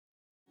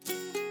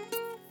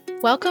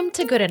Welcome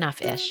to Good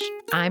Enough-ish.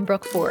 I'm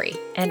Brooke Forey.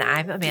 And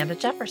I'm Amanda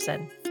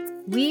Jefferson.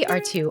 We are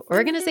two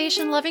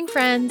organization-loving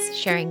friends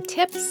sharing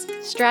tips,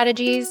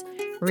 strategies,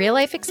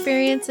 real-life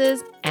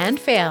experiences, and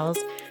fails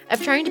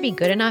of trying to be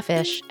good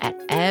enough-ish at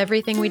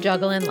everything we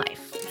juggle in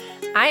life.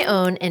 I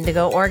own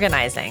Indigo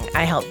Organizing.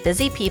 I help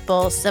busy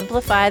people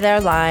simplify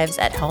their lives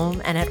at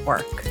home and at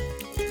work.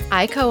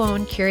 I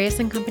co-own Curious &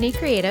 Company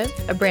Creative,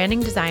 a branding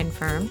design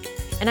firm,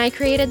 and I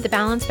created the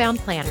Balance Bound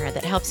Planner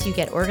that helps you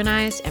get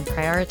organized and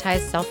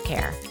prioritize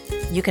self-care.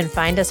 You can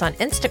find us on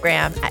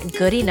Instagram at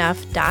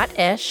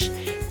goodenoughh.ish,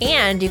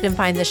 and you can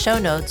find the show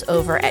notes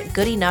over at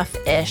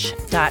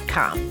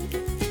goodenoughish.com.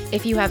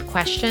 If you have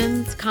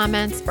questions,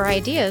 comments, or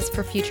ideas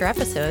for future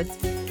episodes,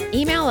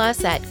 email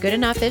us at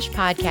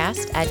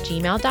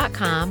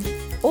goodenoughishpodcast@gmail.com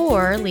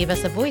or leave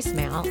us a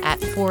voicemail at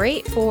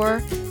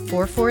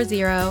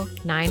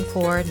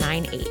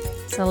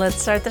 484-440-9498. So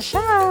let's start the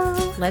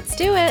show. Let's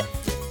do it.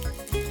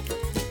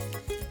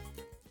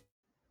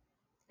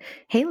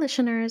 Hey,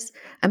 listeners.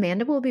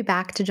 Amanda will be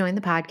back to join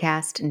the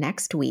podcast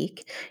next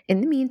week.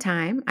 In the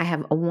meantime, I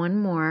have one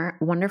more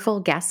wonderful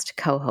guest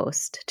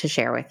co-host to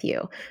share with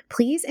you.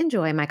 Please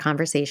enjoy my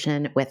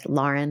conversation with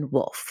Lauren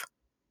Wolfe.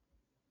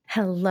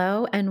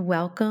 Hello and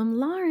welcome,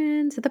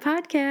 Lauren, to the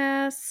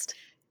podcast.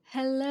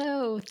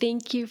 Hello.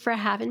 Thank you for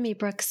having me,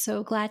 Brooke.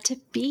 So glad to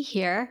be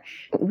here.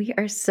 We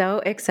are so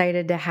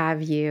excited to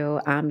have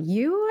you.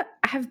 You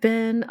have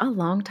been a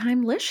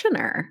longtime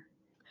listener.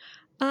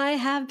 I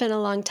have been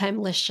a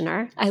longtime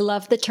listener. I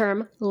love the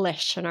term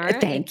listener.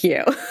 Thank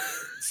you.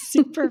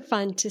 Super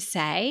fun to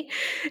say.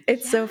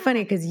 It's so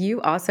funny because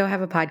you also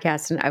have a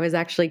podcast, and I was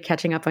actually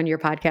catching up on your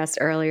podcast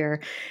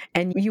earlier,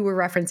 and you were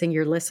referencing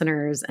your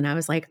listeners, and I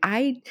was like,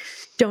 I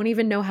don't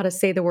even know how to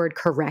say the word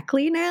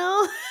correctly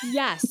now.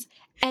 Yes.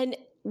 And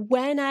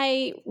when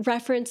I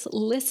reference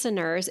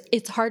listeners,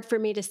 it's hard for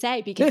me to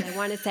say because I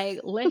want to say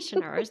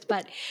listeners.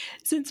 But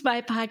since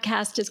my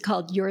podcast is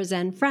called Your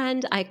Zen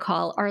Friend, I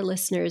call our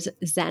listeners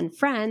Zen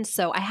Friends.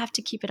 So I have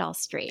to keep it all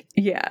straight.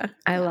 Yeah,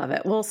 I love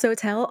it. Well, so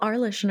tell our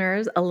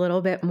listeners a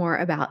little bit more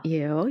about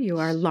you. You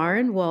are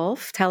Lauren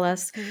Wolfe. Tell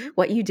us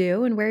what you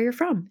do and where you're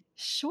from.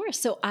 Sure.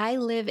 So I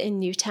live in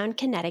Newtown,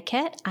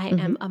 Connecticut. I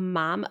am a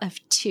mom of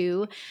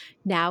two,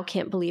 now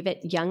can't believe it,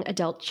 young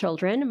adult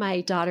children.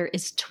 My daughter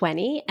is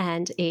 20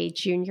 and a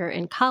junior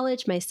in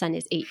college. My son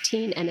is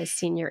 18 and a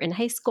senior in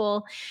high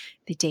school.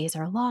 The days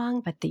are long,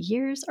 but the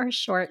years are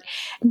short.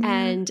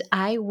 And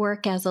I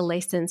work as a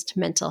licensed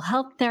mental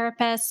health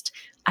therapist.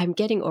 I'm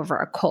getting over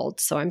a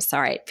cold, so I'm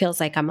sorry. It feels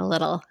like I'm a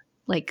little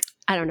like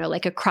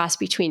a cross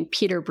between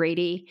Peter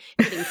Brady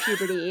hitting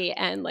puberty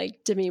and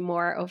like Demi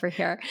Moore over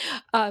here.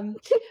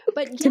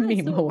 But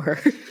Demi Moore.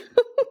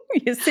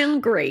 You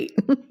sound great.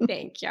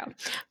 Thank you.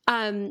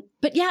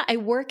 But yeah, I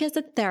work as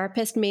a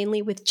therapist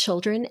mainly with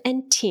children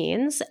and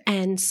teens.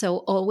 And so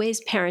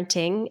always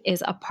parenting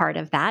is a part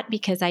of that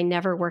because I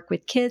never work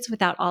with kids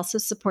without also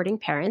supporting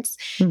parents.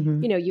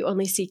 You know, you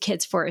only see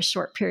kids for a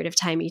short period of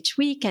time each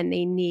week, and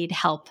they need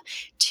help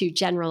to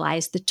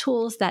generalize the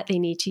tools that they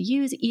need to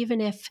use,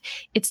 even if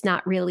it's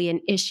not really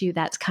an issue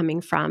that's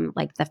coming from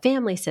like the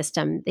family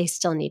system, they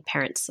still need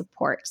parent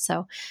support.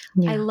 So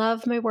I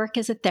love my work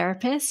as a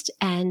therapist,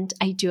 and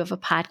I do have a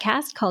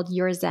podcast called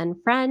Your Zen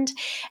Friend.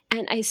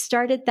 And I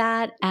started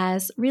that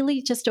as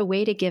really just a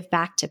way to give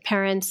back to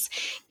parents.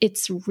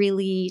 It's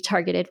really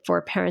targeted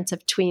for parents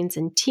of tweens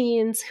and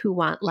teens who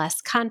want less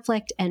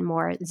conflict and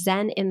more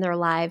Zen in their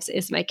lives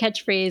is my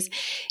catchphrase.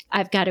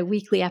 I've got a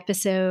weekly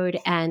episode,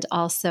 and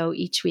also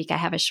each week I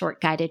have a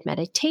short guided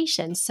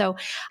meditation. So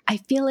I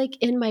feel like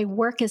in my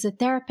work as a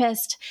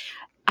therapist,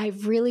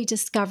 I've really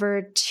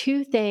discovered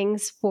two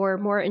things for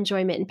more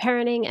enjoyment in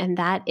parenting, and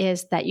that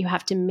is that you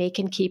have to make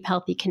and keep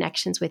healthy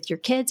connections with your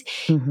kids,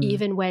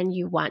 even when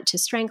you want to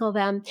strangle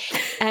them,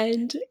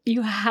 and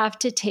you have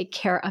to take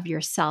care of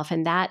yourself.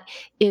 And that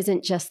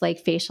isn't just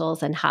like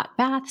facials and hot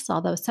baths,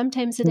 although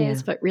sometimes it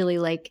is, but really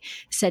like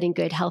setting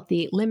good,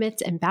 healthy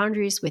limits and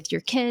boundaries with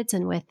your kids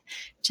and with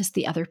just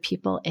the other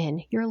people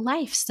in your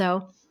life.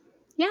 So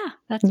yeah,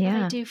 that's what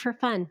I do for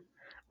fun.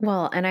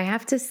 Well, and I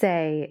have to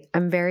say,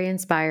 I'm very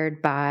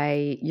inspired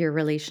by your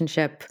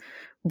relationship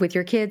with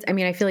your kids. I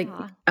mean, I feel like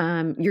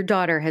your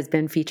daughter has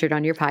been featured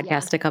on your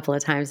podcast a couple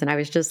of times, and I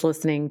was just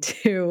listening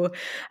to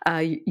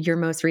your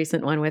most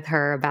recent one with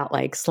her about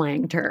like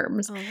slang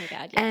terms. Oh my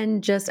God. Yeah.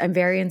 And just, I'm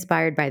very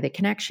inspired by the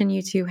connection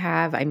you two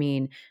have. I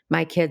mean,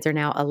 my kids are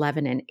now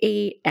 11 and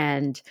 8,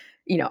 and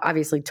you know,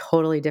 obviously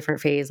totally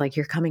different phase, like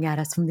you're coming at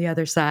us from the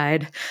other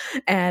side.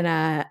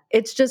 And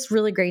it's just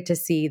really great to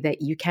see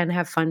that you can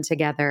have fun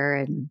together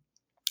and,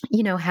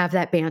 you know, have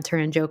that banter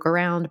and joke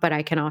around. But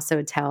I can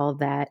also tell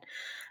that,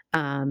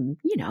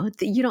 you know,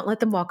 you don't let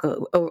them walk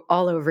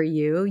all over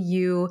you.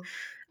 You,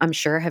 I'm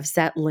sure, have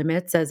set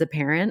limits as a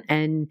parent,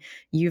 and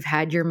you've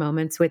had your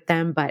moments with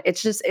them, but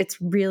it's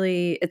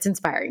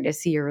inspiring to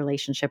see your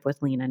relationship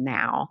with Lena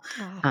now,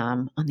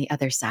 on the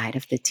other side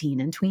of the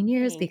teen and tween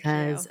years,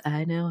 because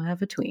I now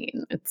have a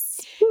tween. It's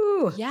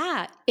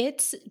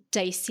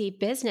dicey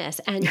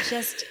business. And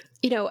just,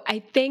 you know,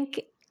 I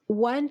think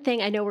one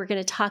thing, I know we're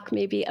going to talk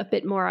maybe a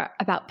bit more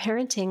about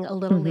parenting a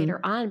little later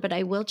on, but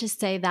I will just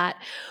say that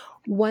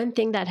one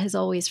thing that has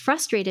always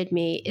frustrated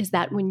me is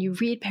that when you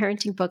read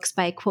parenting books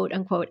by quote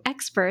unquote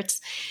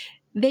experts,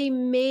 they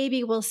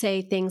maybe will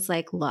say things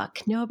like, look,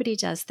 nobody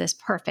does this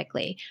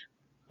perfectly,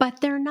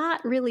 but they're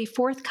not really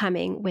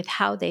forthcoming with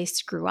how they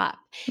screw up.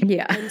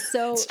 Yeah, And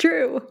so it's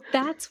true.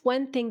 that's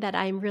one thing that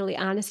I'm really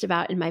honest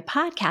about in my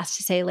podcast,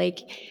 to say, like,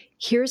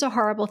 here's a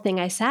horrible thing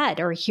I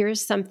said, or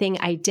here's something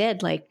I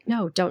did. Like,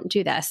 no, don't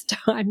do this.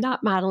 I'm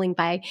not modeling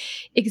by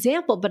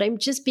example, but I'm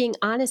just being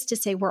honest to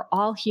say we're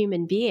all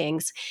human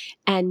beings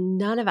and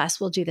none of us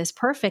will do this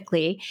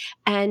perfectly.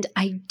 And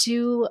I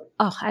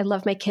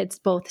love my kids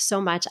both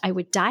so much. I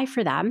would die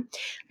for them.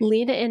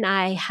 Lena and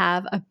I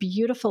have a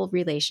beautiful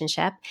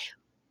relationship.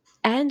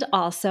 And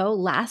also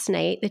last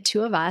night, the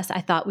two of us,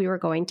 I thought we were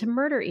going to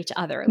murder each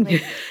other.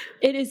 Like,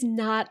 it is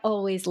not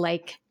always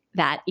like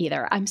that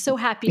either. I'm so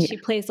happy she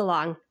plays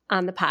along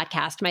on the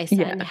podcast. My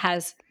son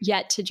has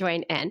yet to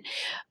join in.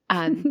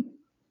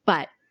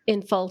 But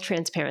in full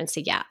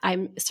transparency,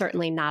 I'm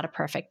certainly not a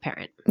perfect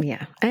parent.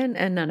 Yeah. And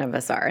none of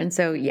us are. And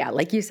so,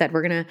 like you said,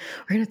 we're going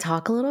to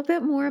talk a little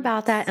bit more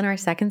about that in our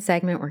second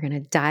segment. We're going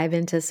to dive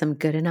into some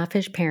good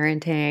enough-ish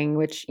parenting,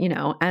 which,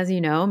 as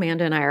you know,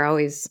 Amanda and I are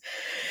always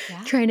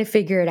trying to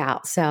figure it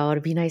out. So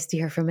it'd be nice to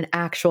hear from an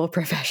actual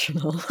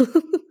professional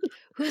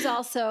who's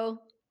also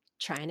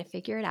trying to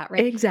figure it out,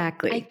 right?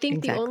 Exactly. I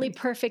think the only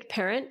perfect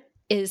parent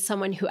is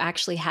someone who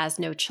actually has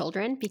no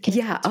children, because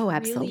it's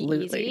absolutely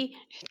really easy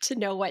to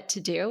know what to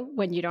do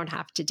when you don't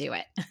have to do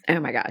it. Oh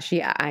my gosh.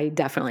 Yeah. I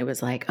definitely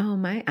was like, oh,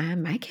 my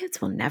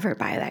kids will never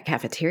buy that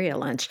cafeteria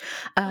lunch.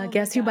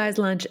 Guess who buys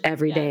lunch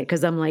every day?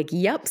 Because I'm like,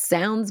 yep,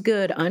 sounds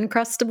good.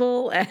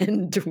 Uncrustable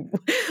and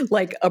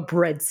like a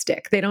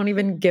breadstick. They don't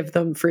even give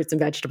them fruits and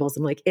vegetables.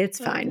 I'm like, it's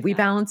fine. We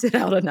balance it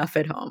out enough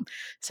at home.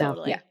 So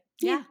totally.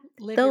 Yeah.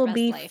 Live they'll your best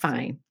be life.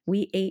 fine.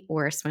 We ate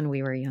worse when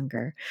we were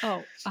younger.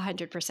 Oh,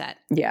 100%. Yeah.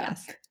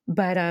 Yes.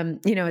 But,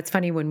 it's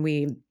funny when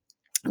we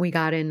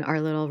got in our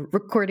little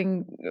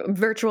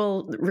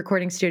virtual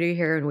recording studio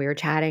here, and we were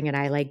chatting, and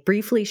I like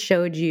briefly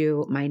showed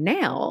you my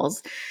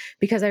nails,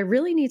 because I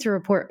really need to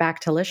report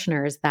back to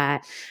listeners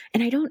that,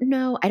 and I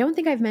don't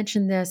think I've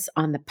mentioned this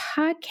on the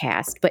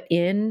podcast, but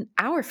in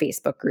our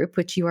Facebook group,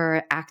 which you are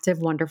an active,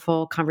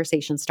 wonderful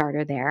conversation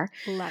starter there.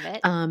 Love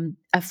it.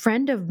 A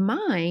friend of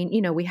mine,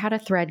 we had a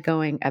thread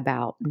going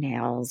about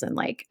nails, and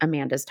like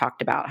Amanda's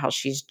talked about how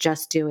she's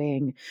just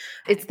doing,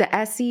 it's the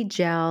SE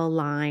gel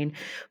line,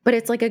 but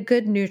it's like a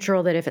good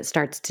neutral that if it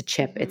starts to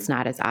chip, it's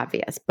not as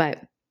obvious.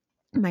 But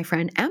my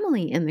friend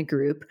Emily in the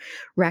group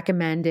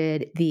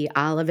recommended the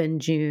Olive and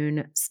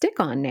June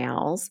stick-on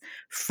nails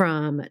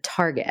from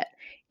Target.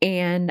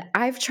 And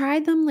I've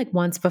tried them like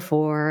once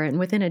before, and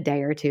within a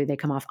day or two, they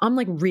come off. I'm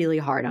like really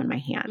hard on my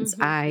hands.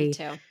 Me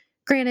too.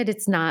 Granted,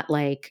 it's not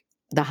like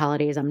the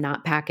holidays. I'm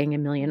not packing a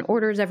million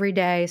orders every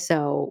day.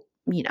 So,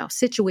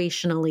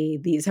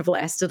 situationally, these have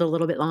lasted a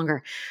little bit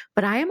longer.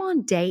 But I am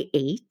on day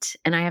 8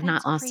 and I have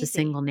not lost a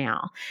single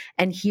nail.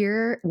 And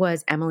here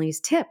was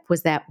Emily's tip,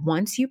 was that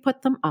once you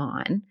put them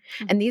on,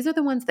 and these are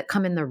the ones that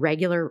come in the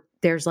regular,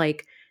 there's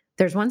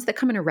ones that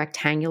come in a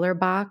rectangular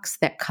box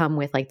that come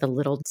with like the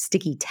little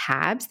sticky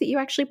tabs that you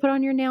actually put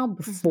on your nail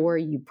before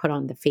you put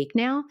on the fake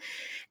nail.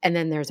 And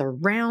then there's a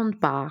round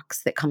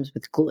box that comes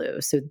with glue.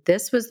 So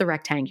this was the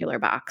rectangular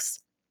box,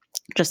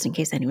 just in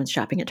case anyone's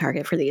shopping at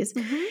Target for these.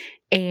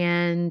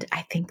 And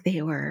I think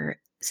they were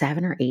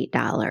 $7 or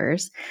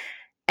 $8.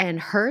 And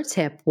her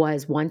tip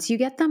was, once you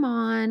get them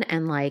on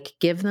and like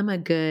give them a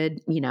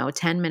good,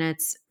 10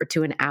 minutes or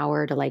to an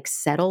hour to like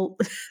settle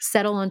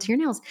onto your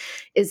nails,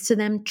 is to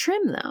then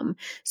trim them.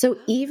 So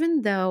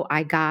even though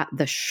I got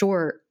the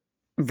short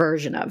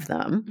version of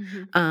them,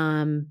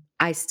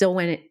 I still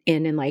went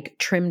in and like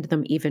trimmed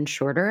them even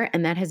shorter.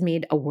 And that has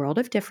made a world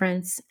of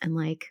difference. And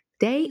like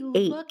day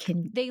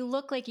 8 they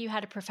look like you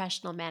had a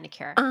professional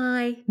manicure.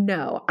 I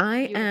know.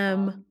 I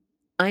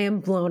am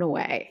blown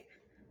away.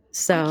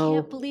 So I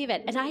can't believe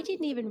it. And I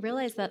didn't even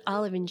realize that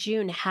Olive and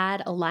June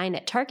had a line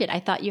at Target. I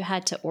thought you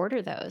had to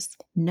order those.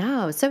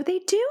 No. So they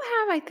do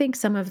have, I think,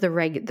 some of their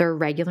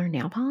regular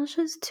nail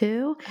polishes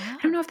too. I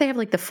don't know if they have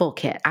like the full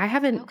kit. I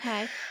haven't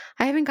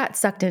got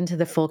sucked into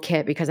the full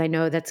kit, because I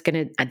know then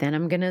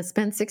I'm going to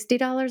spend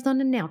 $60 on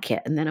a nail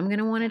kit, and then I'm going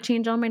to want to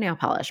change all my nail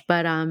polish.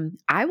 But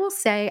I will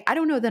say, I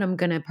don't know that I'm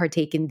going to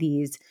partake in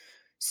these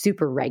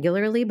super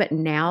regularly, but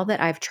now that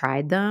I've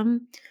tried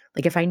them,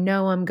 like if I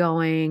know I'm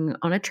going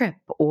on a trip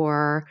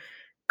or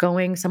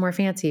going somewhere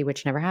fancy,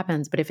 which never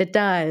happens, but if it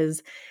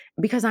does,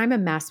 because I'm a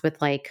mess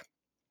with like,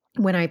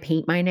 when I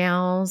paint my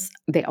nails,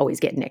 they always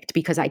get nicked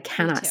because I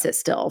cannot sit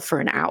still for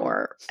an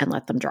hour and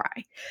let them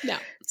dry. No.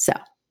 So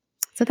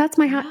that's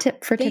my hot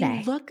tip for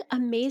today. They look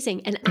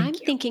amazing. And I'm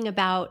thinking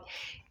about,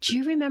 do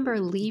you remember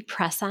Lee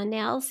press-on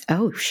nails?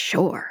 Oh,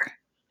 sure.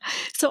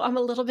 So I'm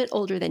a little bit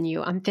older than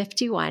you. I'm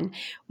 51.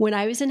 When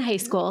I was in high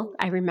school,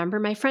 I remember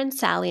my friend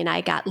Sally and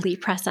I got Lee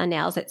press-on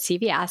nails at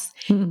CVS,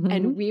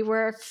 and we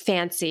were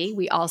fancy.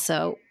 We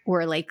also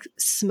were like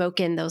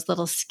smoking those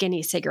little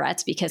skinny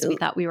cigarettes because we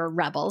thought we were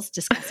rebels.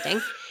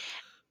 Disgusting.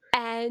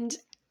 And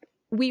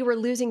we were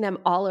losing them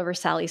all over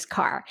Sally's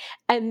car.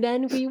 And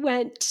then we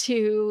went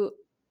to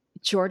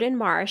Jordan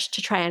Marsh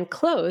to try on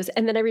clothes.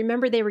 And then I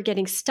remember they were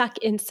getting stuck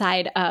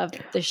inside of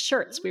the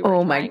shirts we were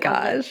Oh my trying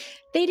on. gosh.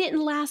 They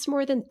didn't last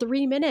more than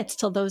 3 minutes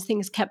till those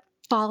things kept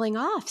falling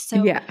off.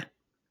 So Yeah.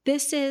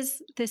 this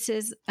is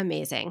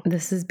amazing.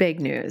 This is big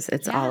news.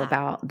 It's all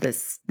about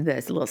this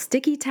little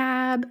sticky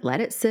tab,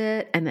 let it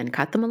sit, and then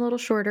cut them a little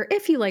shorter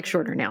if you like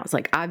shorter nails.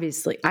 Like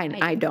obviously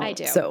I don't. I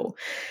do. So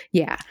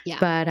yeah.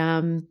 But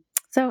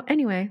so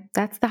anyway,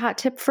 that's the hot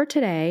tip for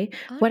today.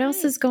 What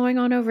else is going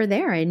on over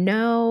there? I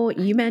know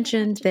you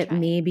mentioned that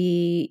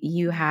maybe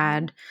you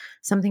had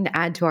something to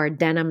add to our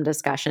denim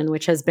discussion,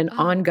 which has been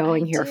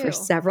ongoing here for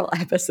several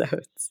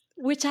episodes.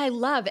 Which I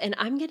love. And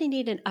I'm going to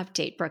need an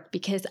update, Brooke,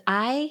 because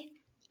I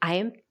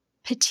am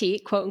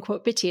petite, quote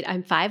unquote petite.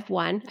 I'm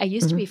 5'1". I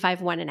used to be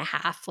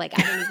 5'1.5". Like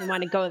I don't even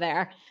want to go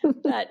there.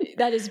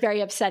 That is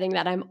very upsetting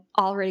that I'm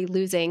already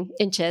losing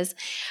inches.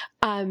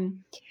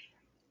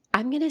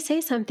 I'm going to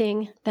say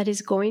something that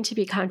is going to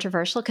be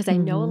controversial because I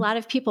know a lot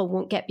of people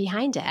won't get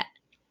behind it.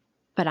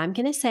 But I'm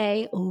going to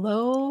say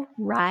low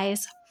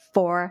rise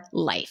for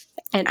life.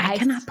 And I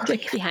cannot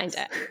get behind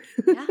it.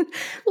 Yeah.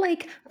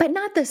 But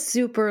not the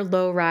super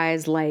low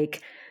rise,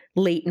 like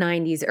late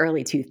 90s,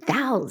 early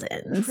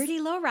 2000s. Pretty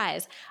low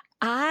rise.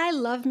 I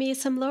love me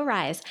some low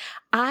rise.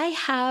 I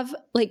have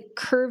like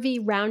curvy,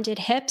 rounded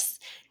hips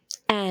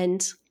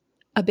and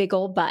a big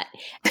old butt.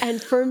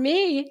 And for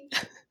me,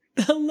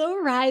 the low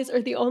rise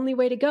are the only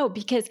way to go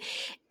because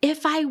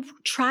if I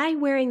try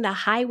wearing the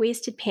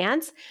high-waisted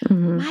pants,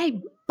 my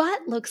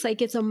butt looks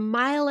like it's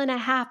 1.5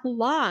 miles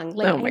long.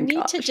 Like I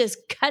need to just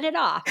cut it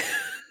off.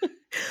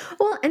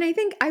 Well, and I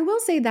think I will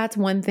say that's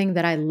one thing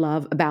that I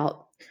love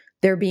about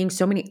there being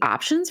so many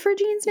options for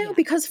jeans now,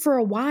 because for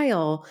a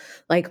while,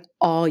 like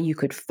all you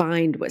could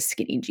find was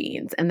skinny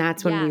jeans. And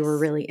that's when we were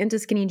really into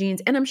skinny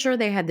jeans. And I'm sure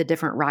they had the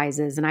different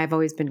rises. And I've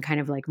always been kind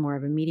of like more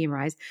of a medium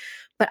rise,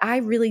 but I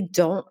really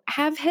don't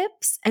have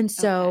hips. And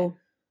so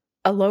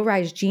a low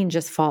rise jean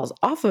just falls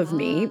off of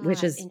me,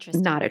 which is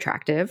not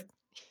attractive.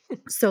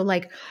 So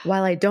like,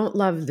 while I don't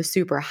love the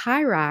super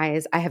high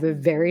rise, I have a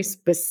very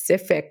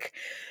specific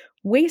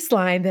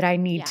waistline that I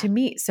need to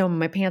meet. So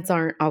my pants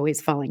aren't always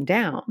falling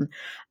down.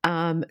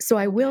 So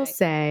I will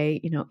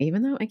say,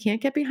 even though I can't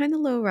get behind the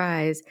low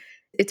rise,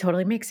 it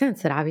totally makes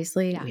sense that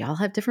obviously we all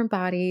have different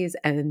bodies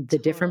and the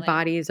different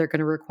bodies are going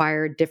to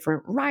require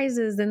different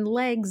rises and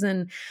legs.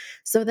 And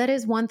so that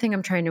is one thing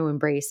I'm trying to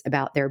embrace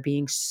about there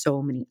being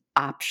so many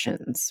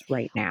options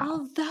right now.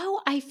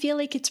 Although I feel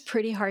like it's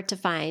pretty hard to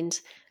find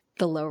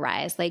the low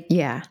rise. Like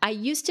I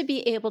used to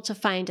be able to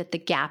find at the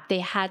Gap, they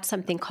had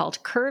something called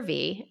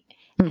Curvy.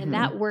 And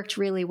that worked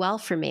really well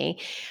for me,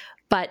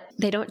 but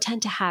they don't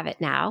tend to have it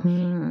now.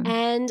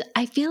 And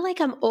I feel like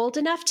I'm old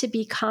enough to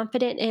be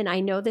confident in,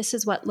 I know this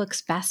is what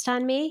looks best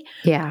on me,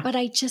 but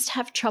I just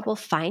have trouble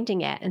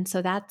finding it. And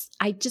so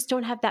I just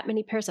don't have that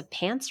many pairs of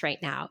pants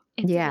right now.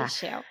 It's an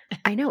issue.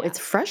 I know it's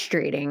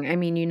frustrating. I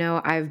mean,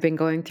 I've been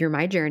going through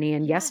my journey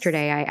and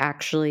yesterday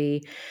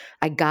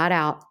I got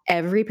out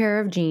every pair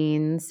of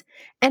jeans.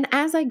 And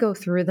as I go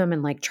through them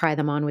and like try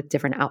them on with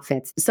different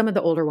outfits, some of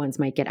the older ones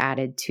might get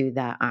added to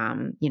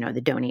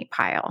the donate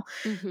pile.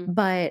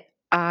 But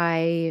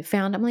I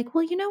found, I'm like,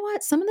 well, you know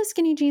what? Some of the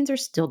skinny jeans are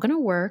still going to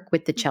work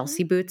with the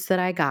Chelsea boots that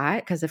I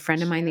got. Cause a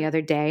friend of mine the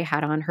other day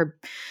had on her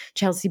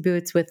Chelsea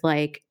boots with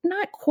like,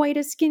 not quite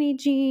a skinny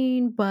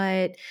jean,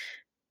 but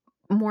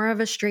more of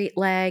a straight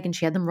leg. And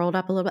she had them rolled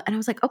up a little bit. And I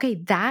was like, okay,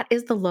 that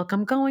is the look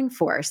I'm going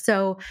for.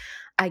 So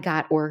I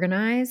got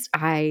organized.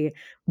 I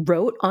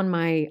wrote on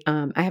my,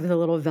 I have the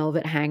little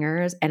velvet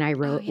hangers and I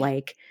wrote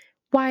like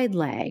wide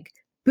leg,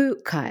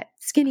 boot cut,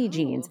 skinny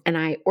jeans. And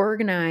I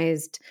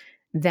organized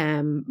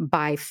them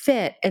by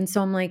fit. And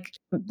so I'm like,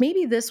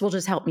 maybe this will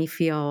just help me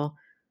feel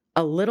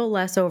a little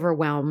less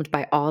overwhelmed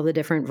by all the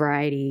different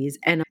varieties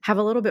and have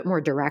a little bit more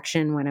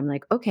direction when I'm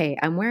like, okay,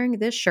 I'm wearing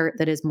this shirt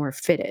that is more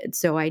fitted.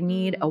 So I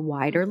need a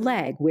wider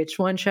leg. Which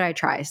one should I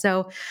try?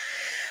 So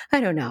I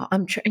don't know.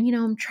 I'm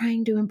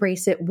trying to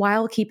embrace it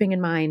while keeping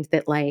in mind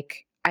that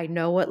like, I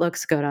know what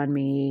looks good on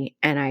me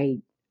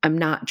and I'm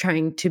not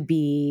trying to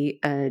be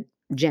a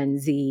Gen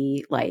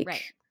Z,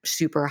 like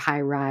super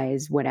high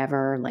rise,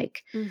 whatever,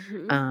 like,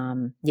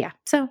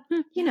 So,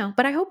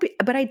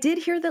 but I did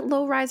hear that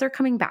low rise are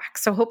coming back.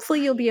 So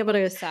hopefully you'll be able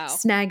to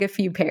snag a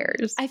few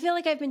pairs. I feel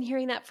like I've been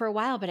hearing that for a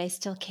while, but I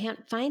still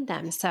can't find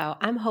them. So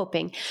I'm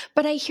hoping,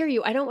 but I hear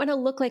you. I don't want to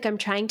look like I'm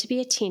trying to be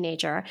a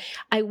teenager.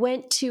 I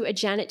went to a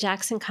Janet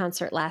Jackson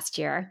concert last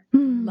year.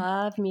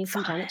 Love me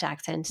some Janet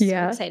Jackson. So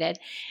excited.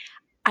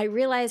 I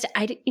realized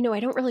I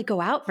don't really go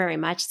out very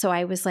much. So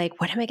I was like,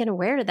 what am I going to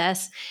wear to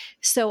this?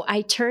 So I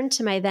turned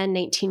to my then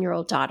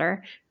 19-year-old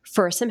daughter,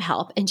 for some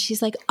help. And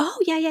she's like, oh,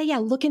 yeah.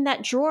 Look in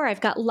that drawer.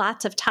 I've got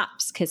lots of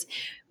tops because,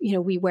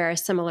 we wear a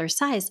similar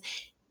size.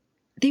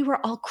 They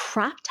were all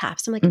crop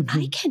tops. I'm like,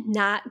 I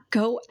cannot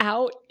go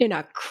out in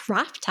a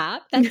crop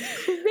top. That's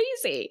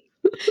crazy.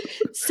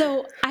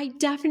 So I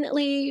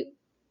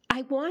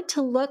want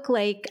to look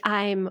like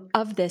I'm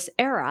of this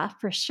era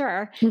for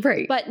sure,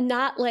 Right. but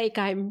not like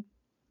I'm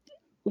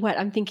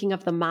thinking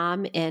of the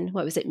mom in,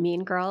 what was it,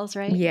 Mean Girls,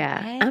 right?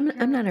 Yeah. Hey,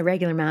 I'm not a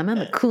regular mom. I'm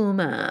a cool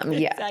mom.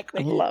 Yeah.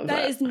 Exactly. I love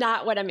that. That is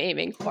not what I'm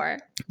aiming for.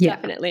 Yeah.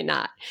 Definitely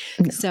not.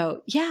 No.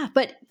 So yeah,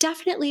 but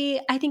definitely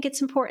I think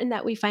it's important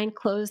that we find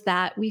clothes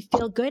that we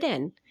feel good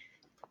in.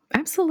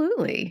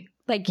 Absolutely.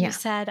 Like you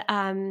said,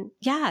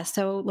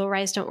 so low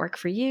rise don't work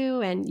for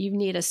you and you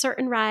need a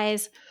certain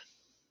rise.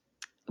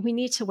 We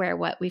need to wear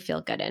what we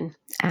feel good in.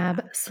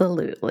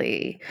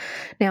 Absolutely.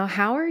 Now,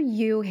 how are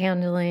you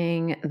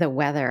handling the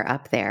weather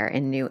up there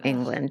in New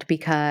England?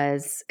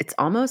 Because it's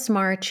almost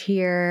March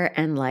here,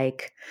 and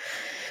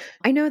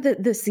I know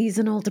that the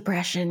seasonal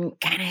depression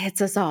kind of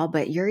hits us all,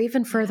 but you're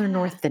even further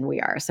north than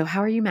we are. So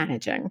how are you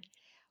managing?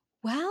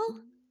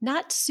 Well,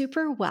 not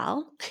super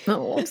well.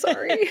 Oh, I'm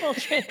sorry.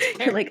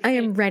 You're like, I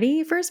am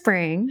ready for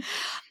spring.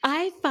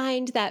 I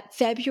find that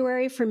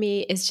February for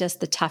me is just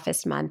the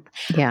toughest month.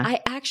 Yeah. I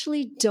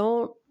actually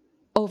don't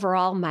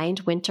overall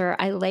mind winter.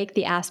 I like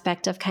the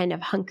aspect of kind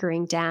of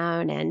hunkering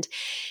down and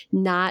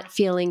not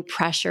feeling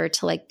pressure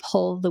to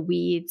pull the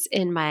weeds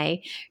in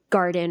my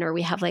garden, or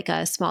we have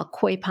a small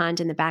koi pond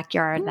in the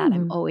backyard that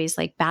I'm always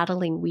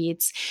battling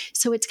weeds.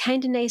 So it's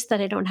kind of nice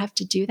that I don't have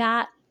to do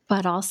that,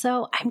 but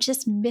also I'm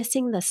just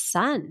missing the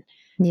sun.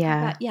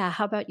 Yeah.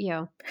 How about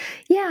you?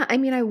 Yeah. I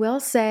mean, I will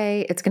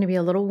say it's going to be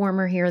a little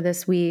warmer here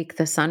this week.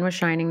 The sun was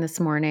shining this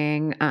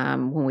morning.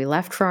 When we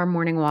left for our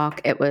morning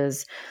walk, it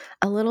was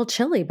a little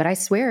chilly, but I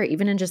swear,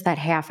 even in just that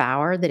half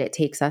hour that it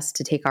takes us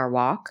to take our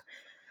walk,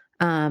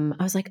 I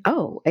was like,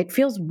 oh, it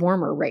feels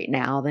warmer right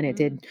now than it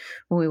did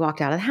when we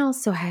walked out of the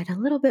house. So I had a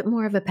little bit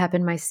more of a pep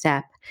in my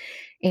step.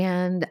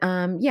 And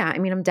I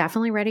mean, I'm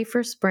definitely ready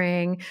for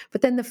spring. But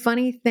then the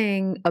funny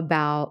thing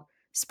about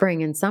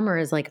spring and summer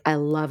is I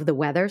love the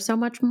weather so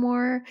much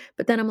more.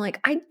 But then I'm like,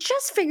 I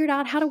just figured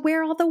out how to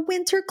wear all the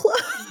winter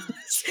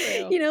clothes.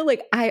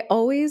 I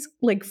always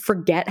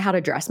forget how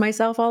to dress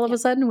myself all of a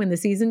sudden when the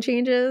season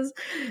changes.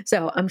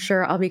 So I'm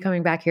sure I'll be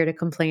coming back here to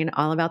complain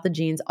all about the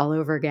jeans all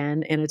over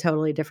again in a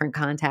totally different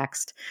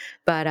context.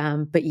 But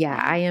yeah,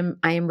 I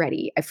am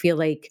ready. I feel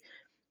like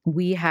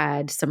we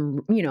had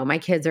some, my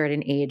kids are at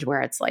an age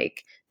where it's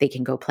they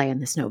can go play in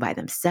the snow by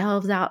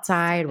themselves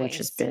outside, which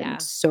has been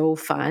so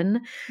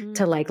fun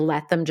to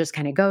let them just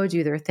kind of go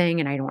do their thing.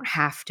 And I don't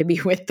have to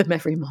be with them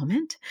every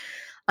moment.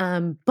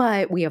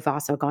 But we have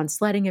also gone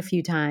sledding a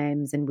few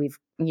times and we've,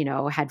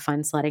 had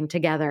fun sledding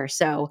together.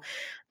 So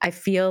I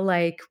feel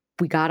like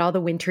we got all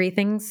the wintry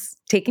things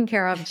taken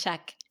care of.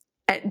 Check.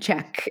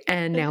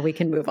 And now we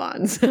can move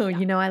on. So,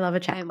 I love a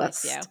checklist. I'm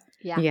with you.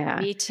 Yeah,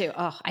 me too.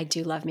 Oh, I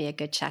do love me a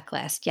good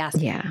checklist. Yes.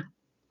 Yeah.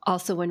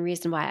 Also, one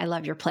reason why I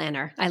love your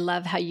planner. I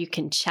love how you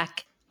can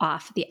check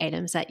off the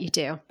items that you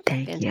do.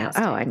 Thank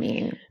Fantastic. you. Oh, I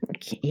mean,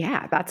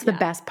 that's the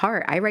best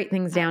part. I write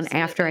things down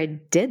after I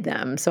did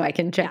them so I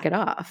can check it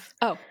off.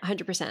 Oh,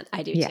 100%.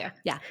 I do too.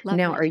 Yeah. Love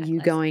now, are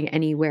you going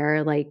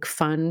anywhere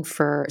fun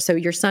so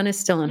your son is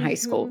still in high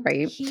school,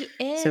 right? He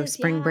is. So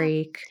spring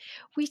break.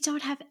 We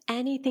don't have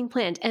anything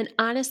planned. And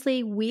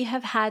honestly, we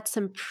have had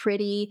some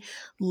pretty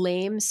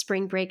lame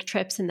spring break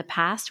trips in the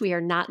past. We are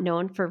not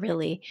known for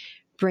really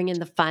bringing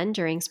the fun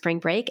during spring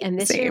break. And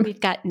this year we've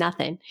got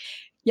nothing.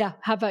 Yeah.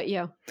 How about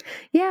you?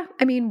 Yeah.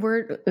 I mean,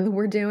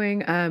 we're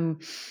doing,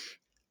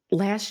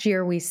 last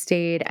year we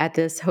stayed at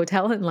this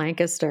hotel in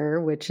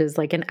Lancaster, which is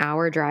an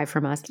hour drive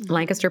from us,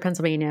 Lancaster,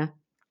 Pennsylvania.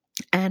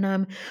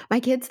 And my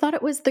kids thought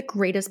it was the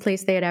greatest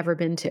place they had ever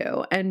been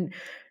to. And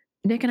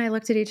Nick and I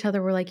looked at each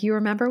other. We're like, you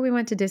remember we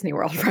went to Disney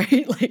World,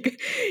 right?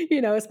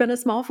 Spent a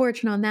small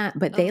fortune on that.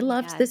 But they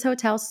loved this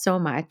hotel so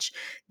much.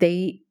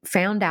 They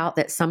found out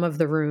that some of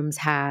the rooms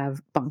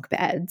have bunk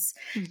beds.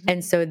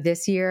 And so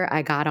this year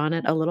I got on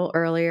it a little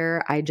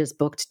earlier. I just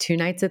booked 2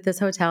 nights at this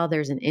hotel.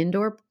 There's an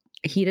indoor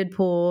heated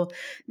pool.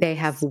 They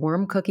have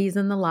warm cookies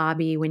in the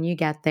lobby when you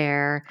get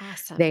there.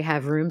 Awesome. They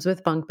have rooms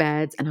with bunk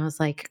beds. And I was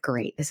like,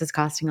 great. This is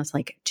costing us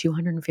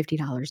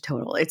 $250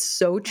 total. It's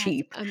so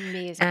cheap. That's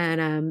amazing.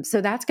 And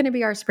so that's going to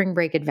be our spring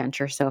break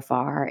adventure so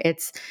far.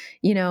 It's,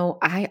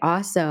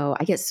 I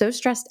get so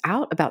stressed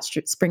out about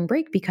spring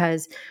break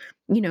because,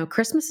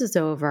 Christmas is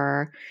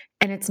over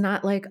and it's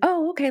not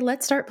oh, okay,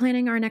 let's start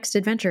planning our next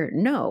adventure.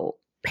 No,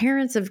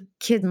 parents of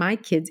my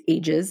kids'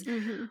 ages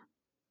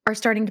are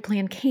starting to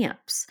plan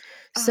camps.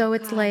 So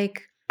it's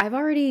I've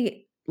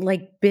already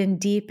been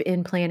deep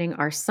in planning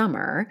our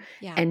summer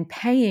and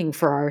paying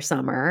for our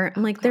summer.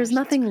 I'm there's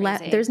nothing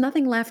left. There's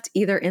nothing left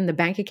either in the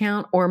bank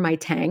account or my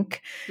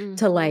tank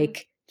to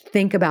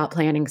think about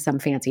planning some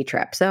fancy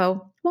trip.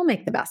 So we'll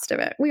make the best of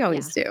it. We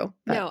always do.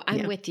 But, no,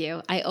 I'm with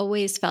you. I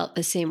always felt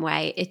the same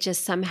way. It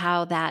just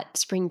somehow that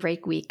spring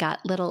break week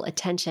got little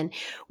attention.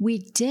 We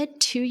did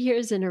 2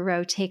 years in a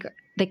row take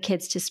the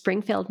kids to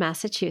Springfield,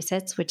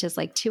 Massachusetts, which is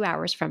like 2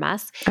 hours from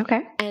us.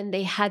 Okay. And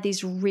they had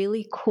these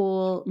really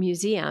cool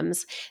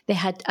museums. They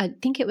had, I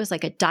think it was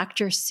like a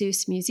Dr.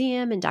 Seuss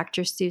museum and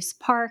Dr. Seuss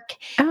Park.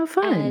 Oh,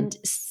 fun. And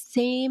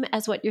same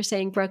as what you're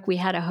saying, Brooke, we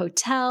had a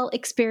hotel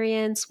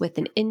experience with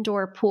an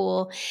indoor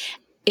pool.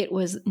 It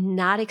was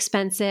not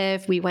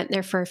expensive. We went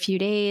there for a few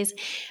days.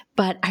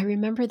 But I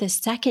remember the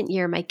second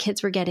year, my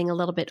kids were getting a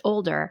little bit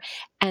older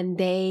and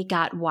they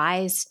got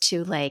wise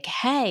to like,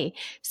 hey,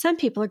 some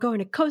people are going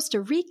to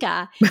Costa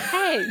Rica.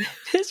 Hey,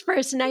 this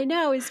person I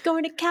know is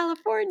going to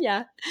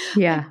California.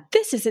 Yeah. Like,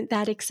 this isn't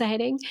that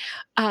exciting.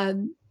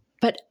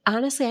 But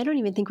honestly, I don't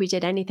even think we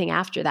did anything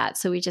after that.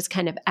 So we just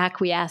kind of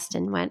acquiesced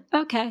and went,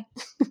 okay.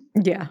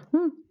 Yeah.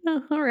 Oh,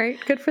 all right.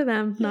 Good for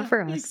them. Not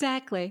for us.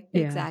 Exactly.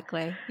 Yeah.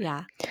 Exactly.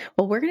 Yeah.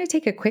 Well, we're going to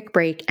take a quick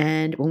break.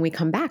 And when we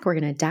come back, we're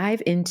going to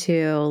dive into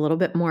a little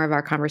bit more of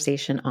our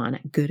conversation on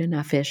good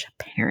enough-ish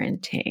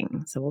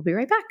parenting. So we'll be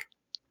right back.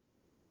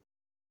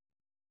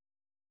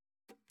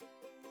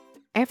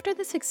 After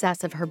the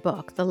success of her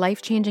book, The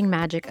Life-Changing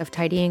Magic of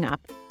Tidying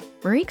Up,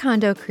 Marie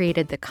Kondo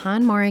created the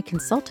KonMari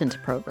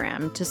Consultant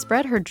Program to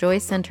spread her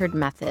joy-centered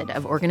method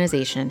of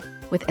organization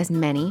with as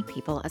many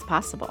people as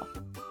possible.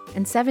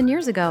 And 7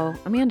 years ago,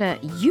 Amanda,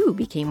 you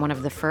became one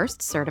of the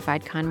first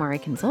certified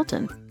KonMari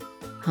consultants.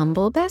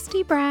 Humble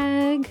bestie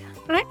brag.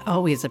 I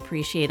always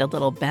appreciate a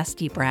little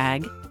bestie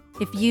brag.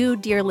 If you,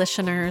 dear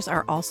listeners,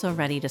 are also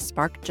ready to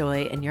spark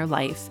joy in your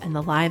life and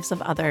the lives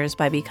of others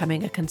by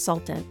becoming a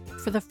consultant,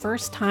 for the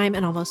first time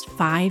in almost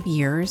 5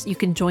 years, you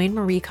can join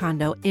Marie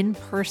Kondo in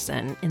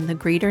person in the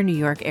greater New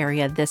York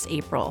area this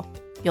April.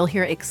 You'll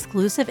hear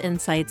exclusive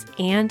insights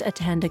and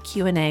attend a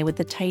Q&A with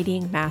the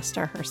tidying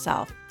master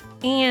herself,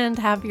 and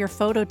have your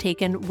photo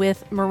taken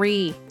with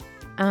Marie.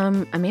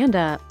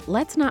 Amanda,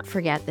 let's not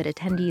forget that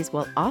attendees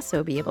will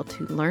also be able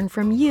to learn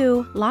from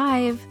you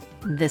live.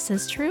 This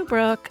is true,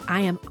 Brooke. I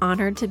am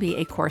honored to be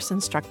a course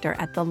instructor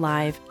at the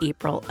live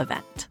April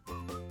event.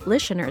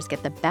 Listeners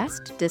get the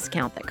best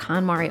discount that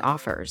KonMari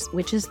offers,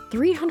 which is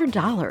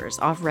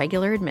 $300 off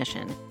regular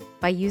admission,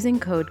 by using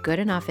code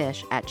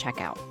GoodEnoughish at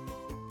checkout.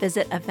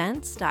 Visit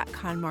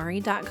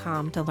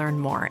events.konmari.com to learn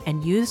more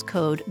and use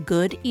code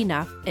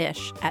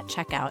GoodEnoughish at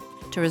checkout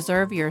to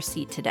reserve your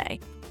seat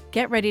today.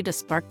 Get ready to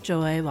spark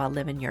joy while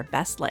living your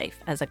best life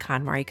as a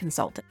KonMari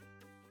consultant.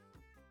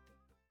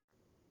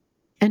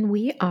 And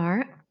we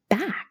are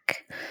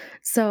back.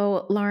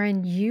 So,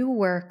 Lauren, you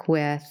work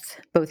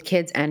with both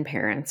kids and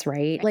parents,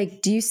 right?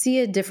 Like, do you see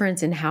a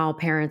difference in how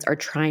parents are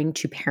trying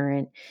to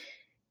parent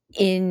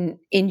in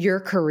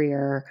your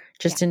career,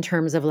 just in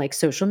terms of like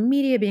social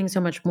media being so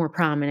much more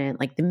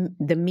prominent, like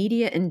the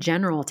media in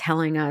general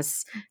telling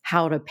us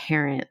how to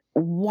parent?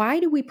 Why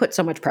do we put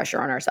so much pressure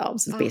on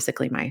ourselves is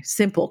basically my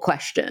simple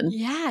question.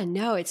 Yeah,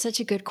 no, it's such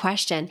a good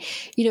question.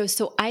 You know,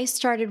 so I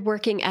started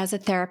working as a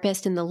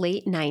therapist in the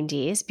late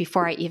 90s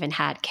before I even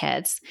had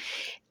kids.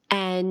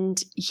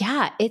 And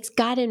yeah, it's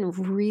gotten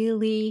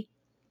really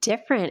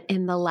different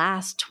in the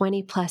last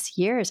 20 plus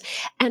years.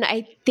 And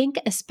I think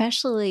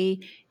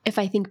especially if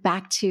I think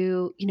back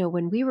to, you know,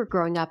 when we were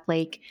growing up,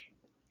 like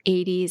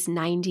 80s,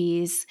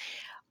 90s,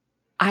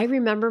 I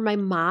remember my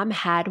mom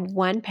had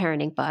one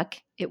parenting book.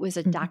 It was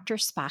a Dr.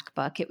 Spock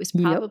book. It was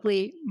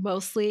probably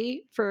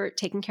mostly for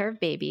taking care of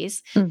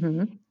babies.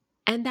 And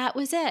that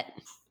was it.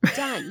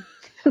 Done.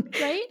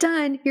 Right?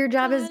 Done. Your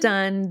job is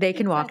done. They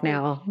can walk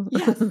now.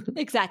 Yes,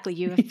 exactly.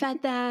 You have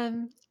fed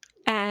them.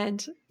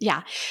 And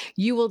yeah,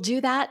 you will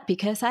do that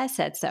because I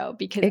said so,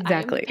 because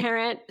I'm the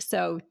parent.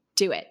 So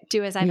do it.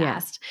 Do as I've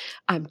asked.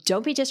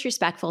 Don't be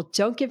disrespectful.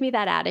 Don't give me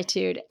that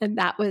attitude. And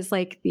that was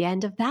like the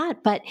end of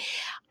that. But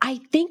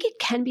I think it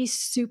can be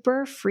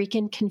super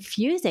freaking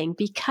confusing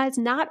because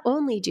not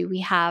only do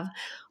we have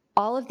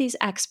all of these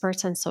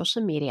experts on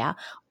social media,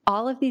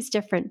 all of these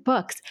different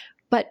books,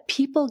 but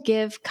people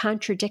give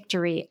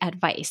contradictory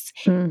advice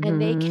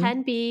and they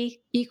can be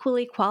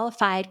equally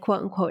qualified,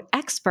 quote unquote,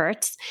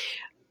 experts.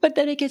 But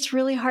then it gets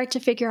really hard to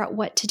figure out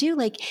what to do.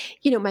 Like,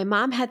 you know, my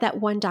mom had that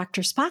one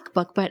Dr. Spock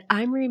book, but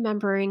I'm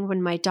remembering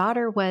when my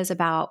daughter was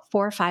about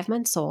 4 or 5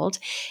 months old,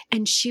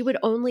 and she would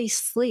only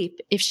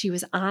sleep if she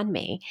was on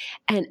me.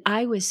 And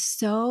I was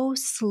so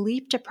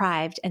sleep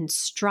deprived and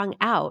strung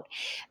out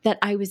that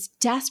I was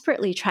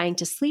desperately trying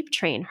to sleep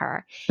train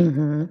her.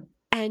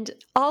 And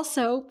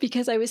also,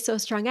 because I was so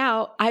strung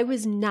out, I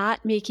was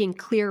not making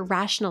clear,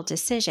 rational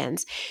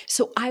decisions.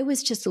 So I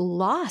was just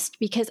lost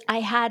because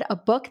I had a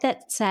book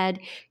that said,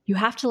 you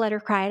have to let her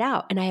cry it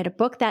out. And I had a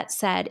book that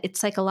said, it's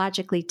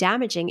psychologically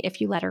damaging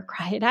if you let her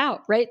cry it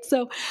out, right?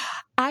 So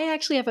I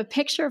actually have a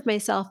picture of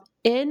myself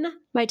in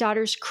my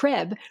daughter's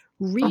crib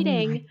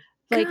reading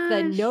like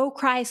the no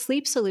cry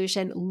sleep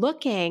solution,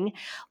 looking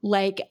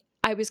like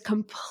I was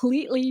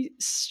completely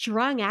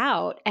strung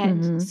out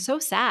and so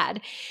sad.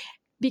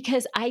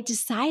 Because I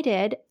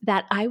decided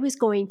that I was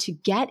going to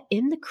get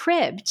in the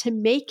crib to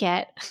make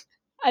it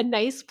a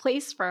nice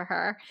place for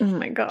her. Oh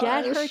my gosh.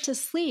 Get her to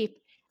sleep.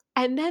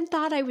 and then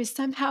thought I was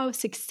somehow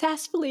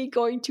successfully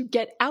going to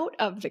get out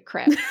of the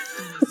crib.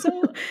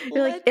 So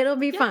You're like, it'll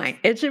be fine.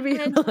 It should be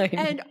fine.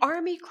 And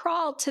army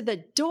crawl to the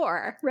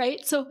door,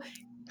 right? So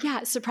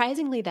yeah,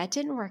 surprisingly, that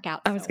didn't work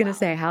out. I was going to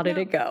say, how did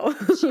it go?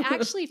 She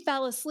actually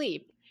fell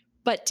asleep,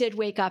 but did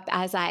wake up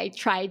as I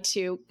tried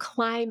to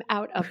climb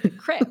out of the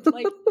crib.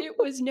 Like, it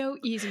was no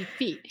easy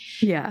feat.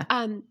 Yeah.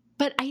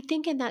 But I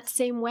think in that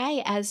same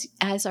way, as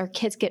our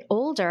kids get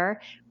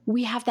older,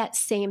 we have that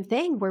same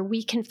thing where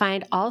we can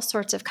find all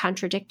sorts of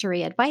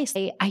contradictory advice.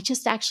 I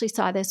just actually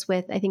saw this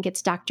with, I think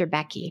it's Dr.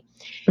 Becky.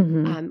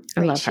 I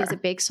love she has her. a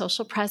big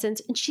social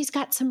presence, and she's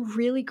got some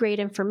really great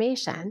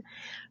information.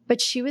 But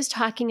she was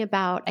talking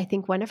about, I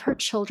think one of her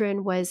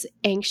children was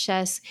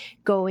anxious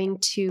going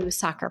to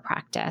soccer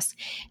practice.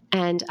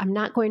 And I'm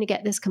not going to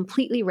get this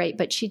completely right,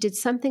 but she did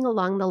something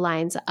along the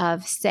lines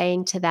of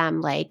saying to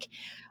them, like,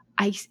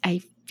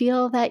 I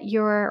feel that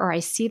I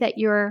see that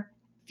you're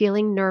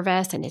feeling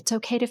nervous, and it's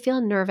okay to feel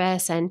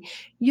nervous, and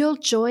you'll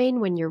join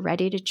when you're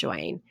ready to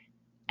join.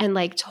 And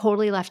like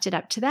totally left it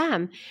up to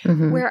them.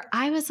 Where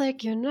I was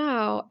like,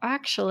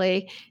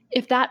 actually,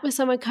 if that was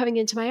someone coming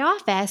into my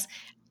office,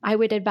 I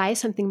would advise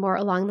something more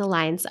along the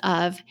lines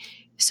of,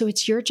 so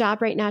it's your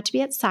job right now to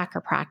be at soccer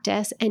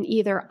practice, and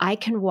either I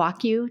can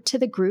walk you to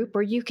the group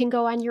or you can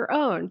go on your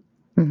own.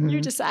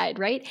 You decide,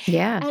 right?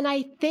 Yeah. And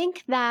I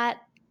think that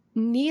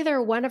neither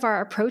one of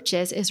our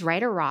approaches is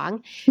right or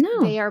wrong.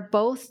 No. They are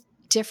both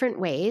different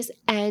ways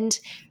and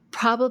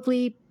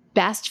probably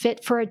best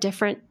fit for a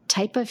different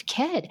type of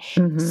kid.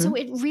 So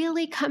it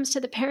really comes to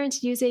the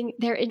parents using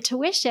their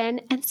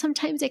intuition, and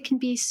sometimes it can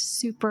be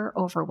super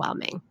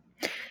overwhelming.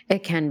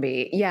 It can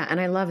be. Yeah.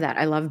 And I love that.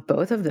 I love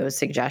both of those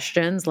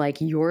suggestions.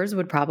 Like, yours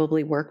would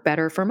probably work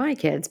better for my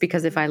kids,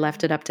 because if I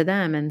left it up to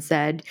them and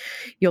said,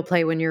 you'll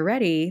play when you're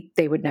ready,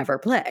 they would never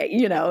play.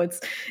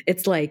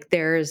 It's like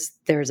there's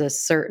a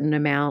certain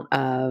amount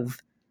of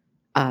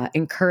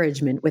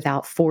encouragement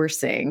without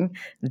forcing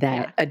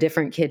that a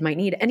different kid might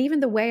need. And even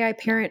the way I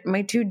parent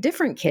my two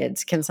different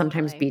kids can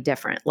sometimes be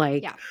different.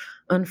 Like,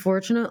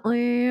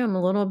 unfortunately, I'm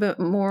a little bit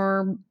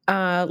more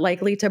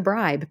likely to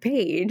bribe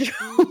Paige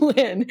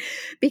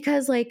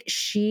because like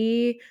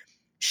she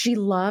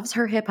loves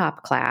her hip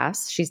hop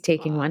class. She's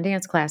taking one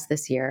dance class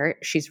this year.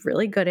 She's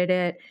really good at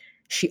it.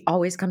 She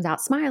always comes out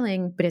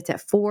smiling, but it's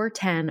at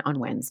 4:10 on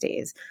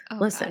Wednesdays.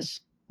 Listen. Gosh.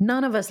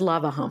 None of us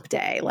love a hump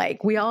day.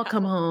 Like, we all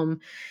come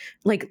home.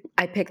 Like,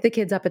 I pick the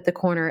kids up at the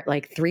corner at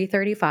like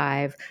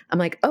 3:35. I'm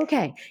like,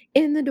 okay,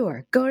 in the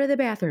door, go to the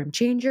bathroom,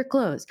 change your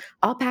clothes.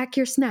 I'll pack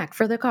your snack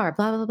for the car,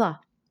 blah, blah, blah.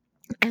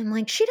 And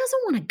like, she doesn't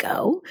want to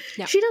go.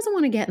 No. She doesn't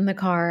want to get in the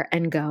car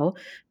and go.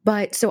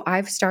 But so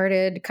I've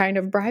started kind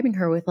of bribing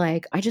her with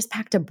like, I just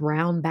packed a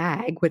brown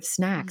bag with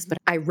snacks, but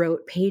I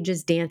wrote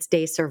Paige's Dance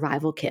Day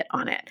Survival Kit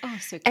on it. Oh,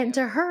 so cute. And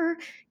to her,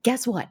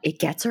 guess what? It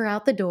gets her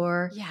out the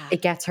door. Yeah.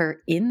 It gets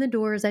her in the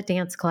doors at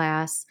dance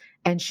class.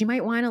 And she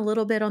might whine a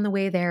little bit on the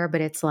way there,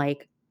 but it's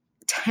like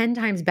 10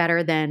 times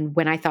better than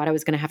when I thought I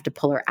was going to have to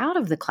pull her out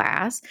of the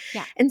class.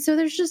 Yeah. And so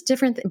there's just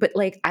different, but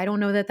like, I don't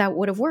know that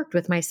would have worked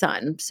with my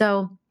son.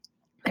 So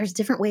there's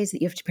different ways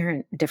that you have to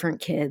parent different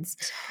kids.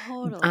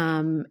 Totally.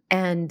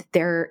 And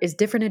there is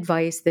different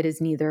advice that is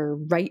neither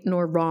right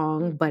nor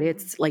wrong, but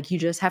it's like, you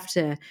just have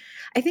to,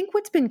 I think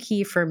what's been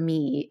key for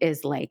me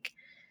is like,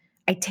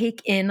 I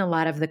take in a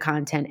lot of the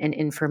content and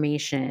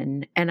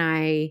information,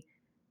 and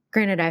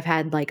granted, I've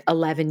had like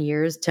 11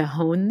 years to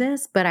hone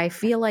this, but I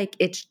feel like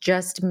it's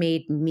just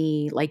made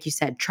me, like you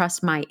said,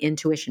 trust my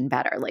intuition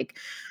better. Like,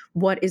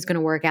 what is going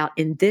to work out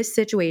in this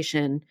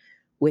situation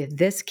with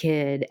this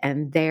kid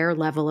and their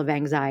level of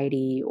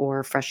anxiety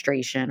or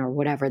frustration or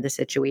whatever the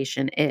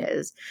situation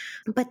is.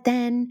 But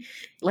then,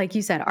 like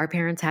you said, our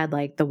parents had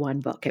like the one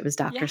book. It was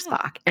Dr.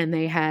 Spock. And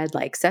they had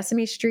like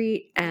Sesame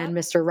Street and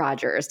Mr.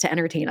 Rogers to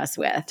entertain us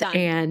with. Done.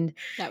 And,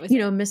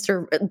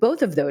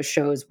 both of those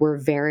shows were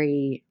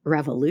very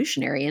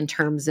revolutionary in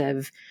terms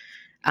of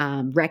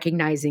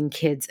recognizing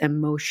kids'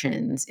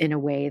 emotions in a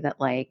way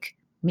that like,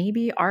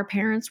 maybe our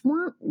parents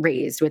weren't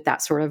raised with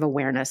that sort of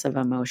awareness of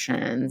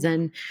emotions.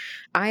 And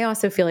I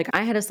also feel like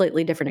I had a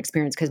slightly different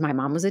experience because my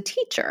mom was a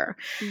teacher.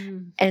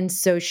 And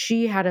so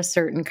she had a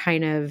certain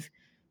kind of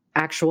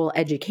actual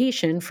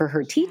education for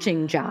her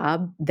teaching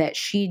job that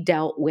she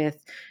dealt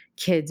with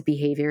kids'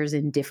 behaviors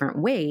in different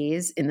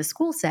ways in the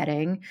school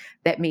setting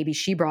that maybe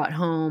she brought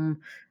home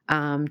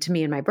to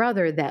me and my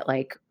brother that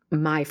like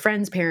my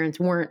friends' parents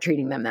weren't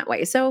treating them that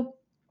way. So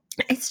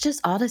it's just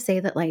all to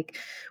say that like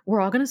we're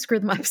all going to screw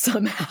them up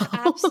somehow.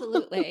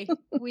 Absolutely.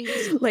 We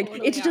like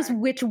totally it's just are.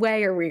 which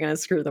way are we going to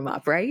screw them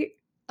up, right?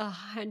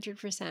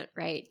 100%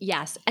 right.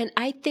 Yes. And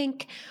I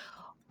think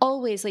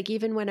always, like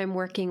even when I'm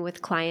working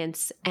with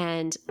clients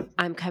and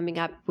I'm coming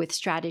up with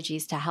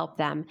strategies to help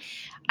them,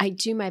 I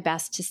do my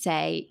best to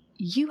say,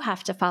 you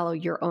have to follow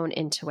your own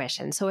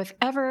intuition. So if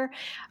ever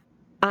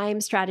I'm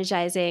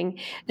strategizing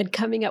and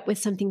coming up with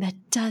something that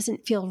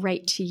doesn't feel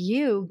right to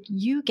you,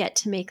 you get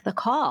to make the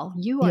call.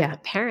 You are Yeah. the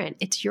parent.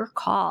 It's your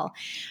call.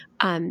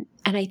 And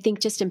I think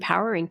just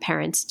empowering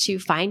parents to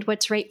find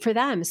what's right for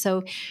them.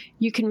 So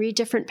you can read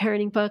different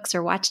parenting books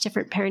or watch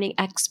different parenting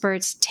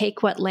experts,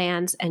 take what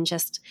lands and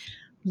just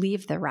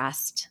leave the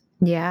rest.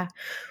 Yeah.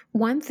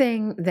 One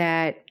thing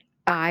that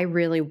I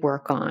really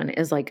work on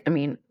is like, I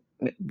mean,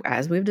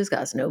 as we've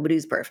discussed,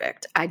 nobody's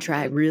perfect. I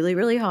try really,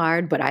 really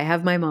hard, but I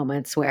have my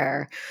moments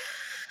where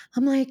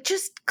I'm like,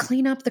 just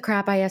clean up the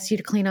crap I asked you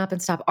to clean up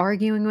and stop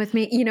arguing with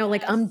me.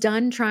 Like I'm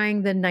done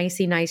trying the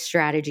nicey nice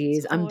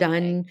strategies. I'm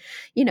done,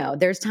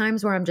 there's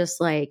times where I'm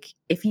just like,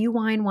 if you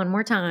whine one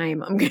more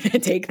time, I'm going to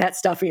take that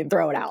stuffy and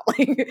throw it out.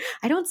 Like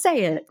I don't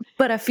say it,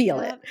 but I feel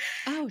it.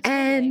 Oh,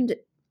 totally.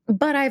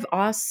 But I've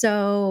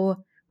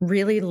also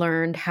really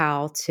learned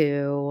how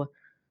to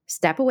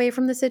step away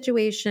from the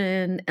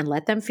situation and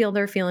let them feel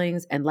their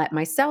feelings and let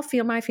myself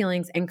feel my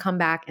feelings and come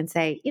back and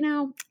say,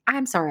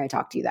 I'm sorry I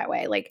talked to you that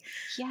way. Like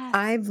Yes.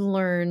 I've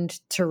learned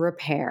to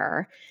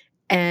repair.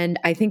 And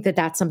I think that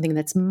that's something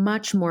that's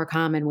much more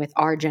common with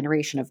our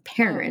generation of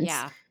parents,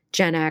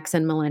 Gen X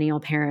and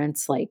millennial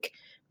parents, like,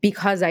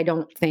 because I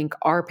don't think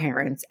our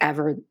parents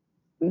ever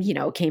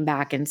came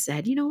back and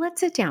said, let's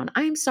sit down.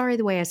 I'm sorry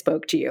the way I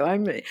spoke to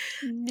you.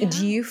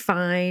 Do you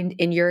find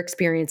in your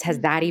experience, has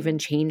that even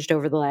changed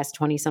over the last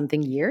 20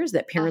 something years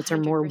that parents are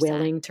more 100%.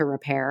 willing to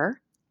repair?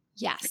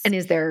 Yes. And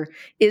is there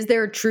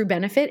a true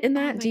benefit in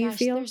that? Do you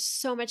feel? There's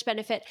so much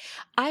benefit.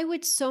 I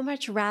would so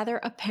much rather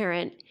a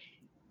parent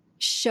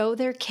show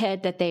their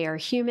kid that they are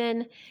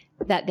human,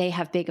 that they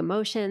have big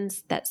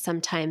emotions, that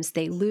sometimes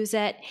they lose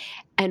it.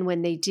 And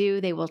when they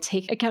do, they will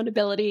take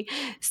accountability,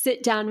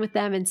 sit down with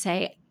them and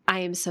say,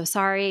 I am so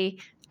sorry.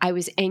 I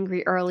was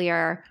angry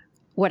earlier.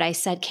 What I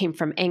said came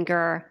from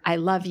anger. I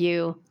love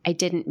you. I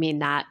didn't mean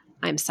that.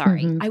 I'm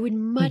sorry. Mhm. I would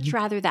much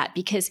rather that,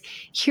 because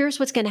here's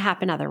what's going to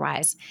happen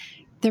otherwise.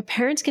 Their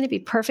parent's going to be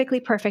perfectly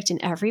perfect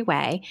in every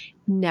way,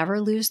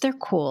 never lose their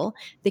cool.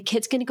 The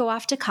kid's going to go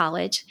off to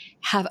college,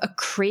 have a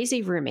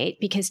crazy roommate,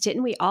 because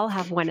didn't we all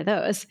have one of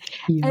those,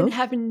 and Yep.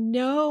 have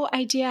no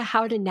idea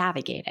how to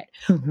navigate it.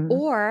 Mhm.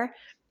 Or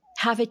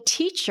have a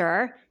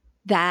teacher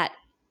that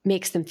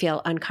makes them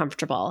feel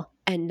uncomfortable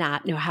and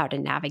not know how to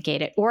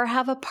navigate it. Or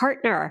have a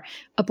partner,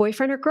 a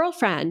boyfriend or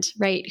girlfriend,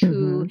 right,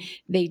 who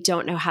they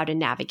don't know how to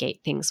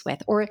navigate things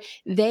with, or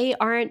they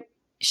aren't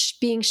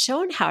being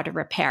shown how to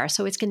repair.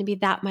 So it's going to be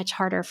that much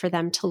harder for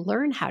them to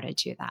learn how to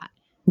do that.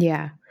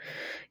 Yeah.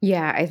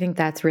 Yeah. I think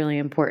that's really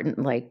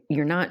important. Like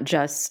you're not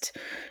just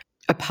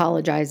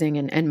apologizing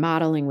and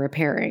modeling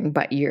repairing,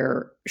 but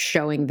you're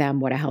showing them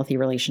what a healthy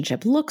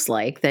relationship looks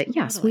like. That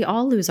yes, we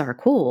all lose our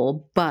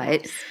cool,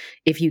 but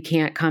if you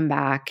can't come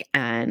back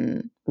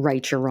and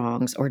right your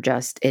wrongs or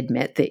just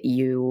admit that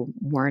you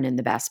weren't in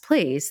the best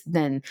place,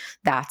 then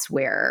that's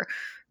where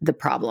the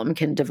problem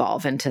can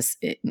devolve into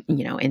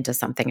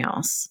something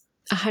else.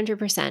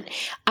 100%.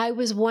 I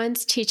was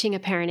once teaching a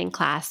parenting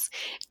class,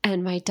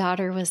 and my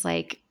daughter was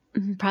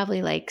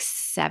probably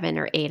 7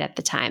 or 8 at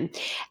the time.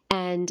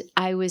 And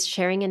I was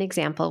sharing an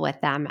example with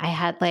them.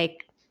 I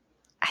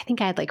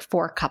think I had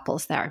 4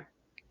 couples there.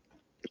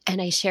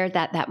 And I shared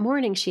that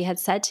morning she had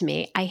said to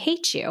me, I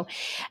hate you.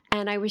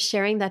 And I was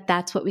sharing that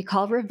that's what we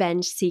call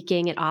revenge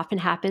seeking. It often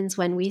happens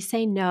when we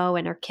say no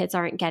and our kids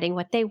aren't getting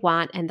what they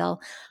want, and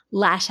they'll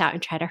lash out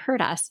and try to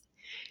hurt us.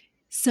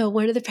 So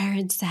one of the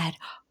parents said,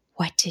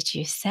 what did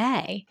you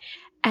say?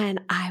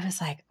 And I was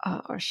like,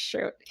 oh,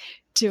 shoot.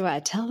 Do I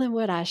tell them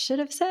what I should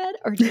have said,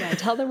 or do I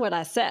tell them what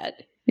I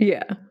said?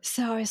 Yeah.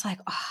 So I was like,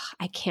 oh,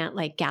 I can't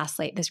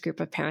gaslight this group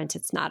of parents.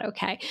 It's not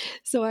okay.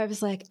 So I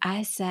was like,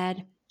 I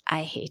said,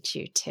 I hate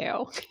you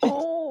too.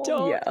 Oh,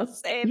 Don't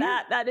say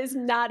that. That is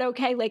not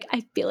okay.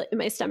 I feel it in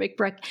my stomach,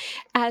 Brooke,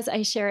 as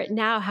I share it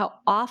now, how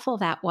awful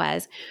that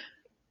was.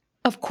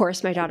 Of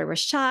course, my daughter was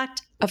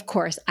shocked. Of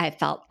course, I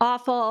felt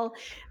awful.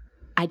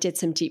 I did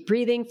some deep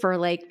breathing for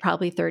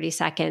probably 30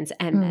 seconds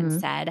and then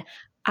said,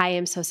 I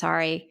am so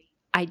sorry.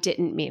 I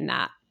didn't mean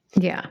that.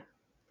 Yeah.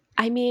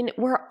 I mean,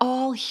 we're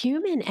all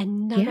human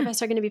and none of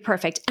us are going to be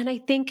perfect. And I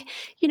think,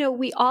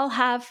 we all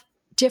have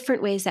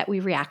different ways that we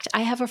react.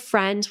 I have a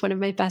friend, one of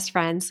my best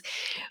friends,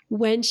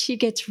 when she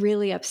gets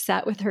really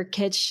upset with her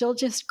kids, she'll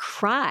just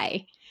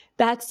cry.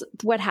 That's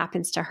what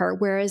happens to her.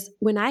 Whereas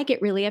when I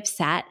get really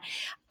upset,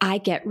 I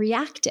get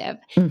reactive.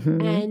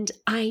 And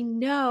I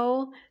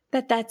know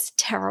that that's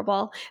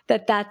terrible,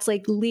 that's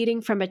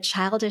leading from a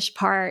childish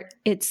part.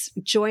 It's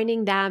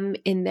joining them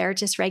in their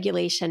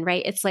dysregulation,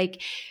 right? It's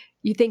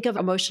you think of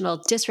emotional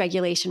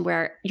dysregulation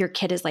where your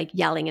kid is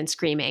yelling and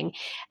screaming,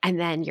 and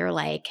then you're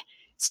like,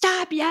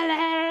 stop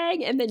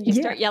yelling. And then you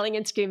start yelling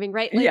and screaming,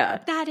 right?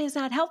 That is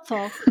not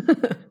helpful.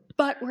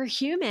 But we're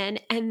human,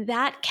 and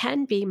that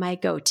can be my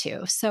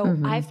go-to. So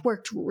I've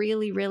worked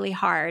really, really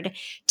hard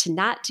to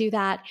not do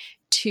that,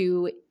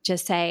 to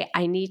just say,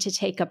 I need to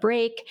take a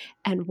break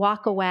and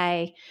walk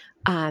away.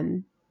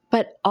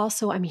 But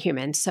also I'm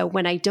human. So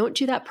when I don't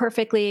do that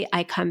perfectly,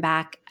 I come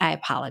back, I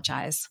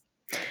apologize.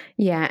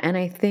 Yeah. And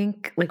I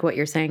think what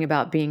you're saying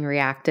about being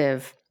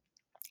reactive,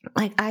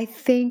 Like, I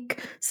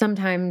think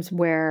sometimes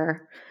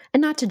where,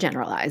 and not to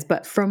generalize,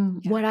 but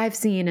from what I've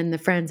seen and the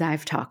friends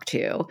I've talked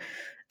to,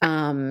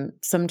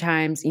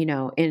 sometimes,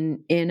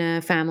 in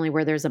a family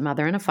where there's a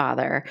mother and a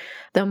father,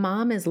 the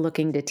mom is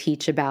looking to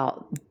teach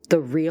about the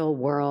real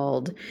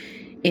world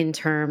in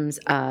terms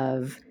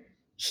of,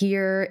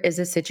 here is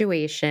a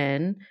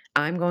situation.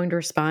 I'm going to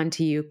respond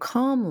to you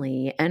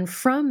calmly. And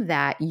from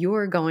that,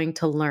 you're going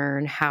to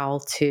learn how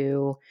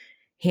to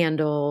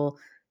handle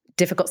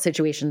difficult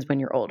situations when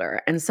you're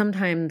older. And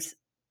sometimes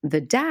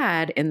the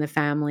dad in the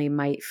family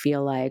might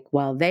feel like,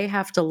 well, they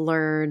have to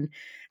learn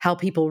how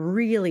people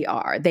really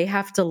are. They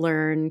have to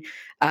learn,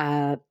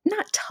 not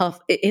tough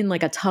in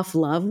like a tough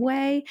love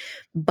way,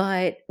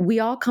 but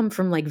we all come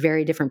from like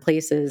very different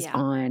places Yeah.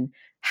 on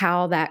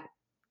how that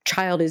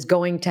child is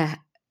going to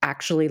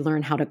actually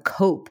learn how to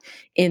cope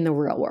in the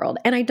real world.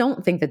 And I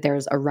don't think that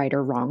there's a right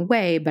or wrong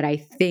way, but I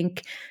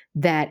think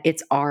that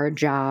it's our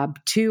job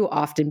to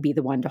often be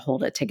the one to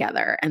hold it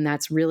together. And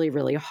that's really,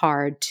 really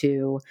hard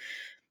to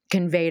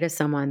convey to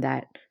someone,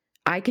 that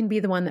I can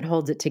be the one that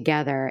holds it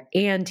together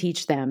and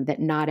teach them that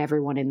not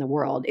everyone in the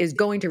world is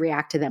going to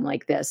react to them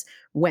like this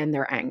when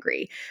they're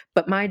angry.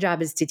 But my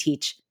job is to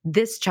teach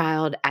this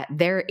child at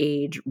their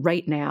age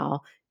right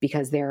now,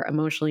 because they're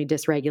emotionally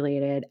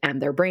dysregulated and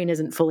their brain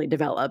isn't fully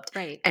developed.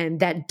 Right. And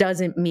that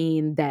doesn't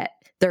mean that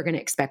they're going to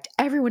expect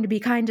everyone to be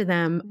kind to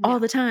them all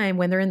the time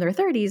when they're in their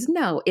 30s.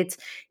 No, it's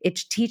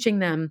teaching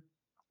them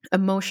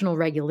emotional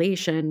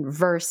regulation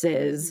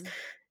versus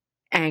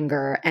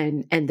anger,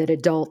 and that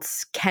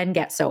adults can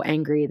get so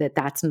angry that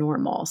that's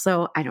normal.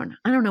 So I don't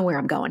know where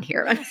I'm going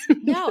here. Yes.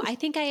 No, I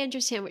think I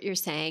understand what you're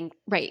saying.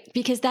 Right.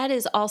 Because that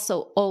is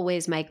also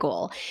always my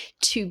goal,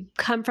 to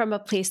come from a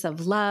place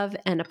of love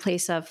and a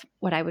place of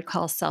what I would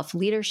call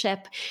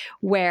self-leadership,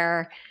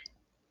 where,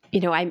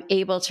 I'm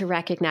able to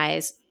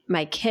recognize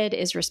my kid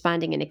is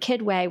responding in a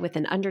kid way with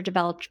an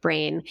underdeveloped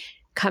brain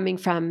coming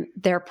from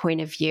their point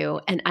of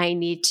view. And I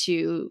need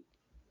to,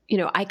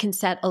 I can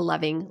set a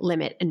loving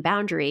limit and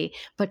boundary,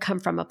 but come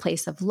from a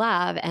place of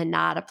love and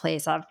not a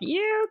place of,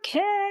 you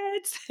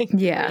kids,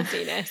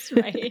 craziness,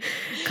 right?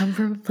 Come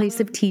from a place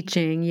of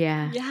teaching.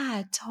 Yeah.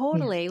 Yeah,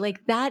 totally.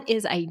 Like, that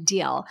is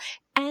ideal.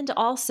 And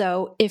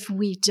also, if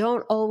we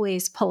don't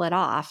always pull it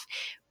off,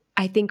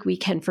 I think we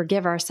can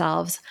forgive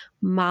ourselves,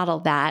 model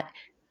that,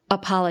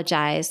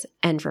 apologize,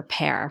 and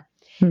repair.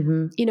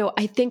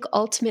 I think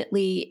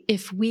ultimately,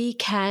 if we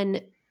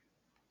can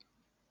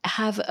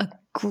have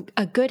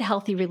a good,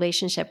 healthy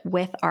relationship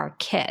with our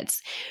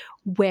kids,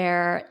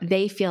 where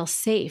they feel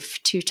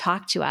safe to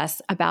talk to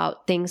us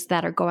about things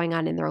that are going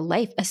on in their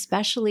life,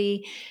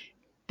 especially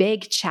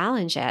big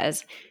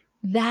challenges,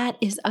 that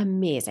is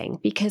amazing,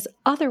 because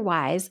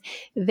otherwise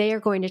they are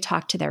going to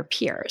talk to their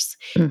peers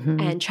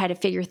and try to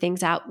figure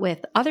things out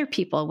with other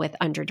people with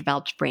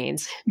underdeveloped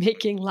brains,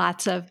 making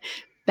lots of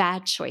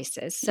bad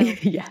choices. So,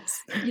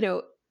 yes.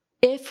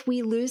 If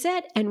we lose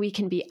it and we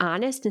can be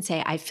honest and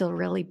say, I feel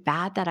really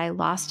bad that I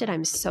lost it,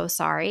 I'm so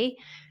sorry.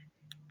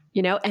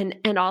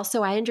 And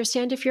also, I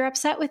understand if you're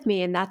upset with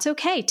me, and that's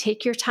okay.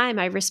 Take your time.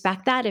 I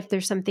respect that. If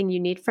there's something you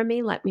need from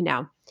me, let me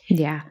know.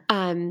 Yeah.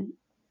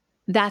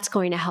 That's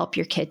going to help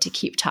your kid to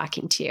keep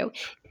talking to you.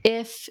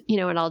 If,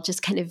 and I'll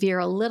just kind of veer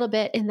a little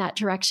bit in that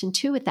direction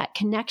too, with that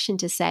connection,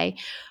 to say,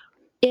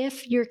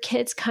 if your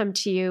kids come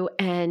to you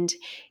and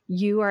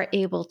you are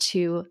able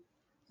to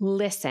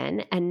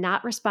listen and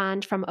not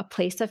respond from a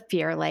place of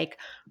fear, like,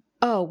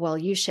 oh, well,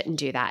 you shouldn't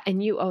do that,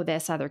 and you owe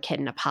this other kid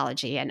an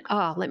apology, and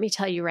oh, let me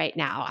tell you right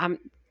now,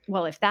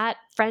 well, if that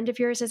friend of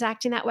yours is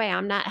acting that way,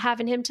 I'm not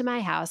having him to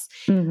my house.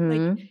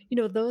 Like,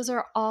 those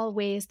are all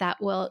ways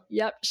that will,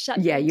 shut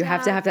Yeah, them you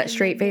have to down, have that and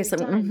straight then face. they're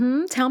Like,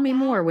 done. tell me That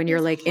more. When you're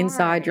is like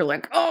inside, hard. you're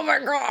like, oh my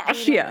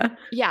gosh. Yeah.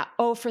 Yeah.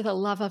 Oh, for the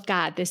love of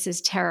God, this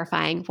is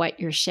terrifying what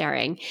you're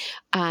sharing.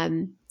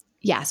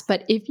 Yes.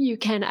 But if you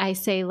can, I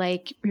say,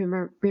 like,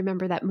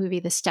 remember that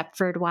movie, The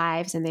Stepford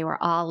Wives, and they were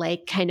all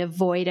like kind of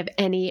void of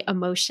any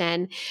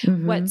emotion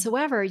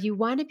whatsoever. You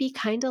want to be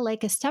kind of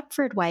like a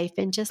Stepford wife,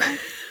 and just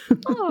like,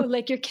 oh,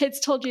 like your kids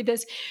told you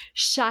this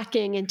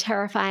shocking and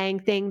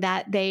terrifying thing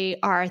that they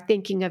are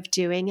thinking of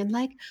doing, and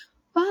like,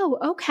 oh,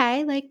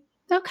 okay. Like,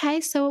 okay.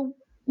 So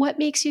what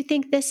makes you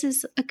think this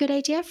is a good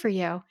idea for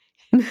you?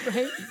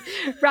 Right?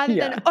 Rather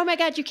than, oh my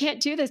God, you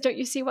can't do this. Don't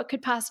you see what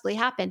could possibly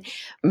happen?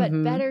 But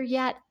better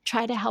yet,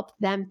 try to help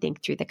them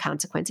think through the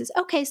consequences.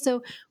 Okay,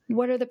 so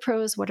what are the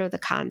pros? What are the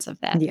cons of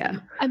this? Yeah.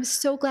 And I'm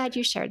so glad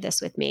you shared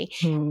this with me.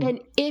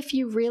 And if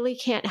you really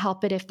can't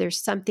help it, if there's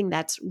something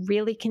that's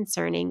really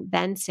concerning,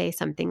 then say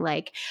something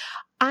like,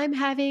 I'm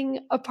having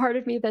a part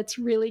of me that's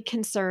really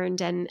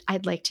concerned, and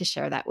I'd like to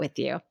share that with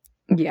you.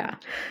 Yeah.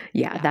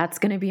 Yeah, Yeah. that's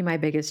gonna be my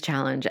biggest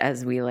challenge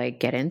as we, like,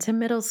 get into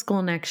middle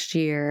school next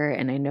year,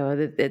 and I know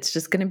that it's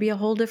just gonna be a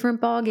whole different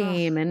Oh,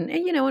 ballgame,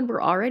 and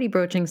we're already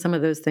broaching some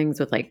of those things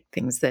with, like,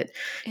 things that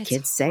it's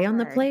kids say on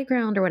the hard.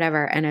 playground or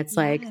whatever, and it's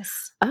like,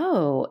 Yes.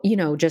 oh,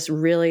 just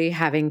really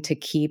having to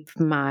keep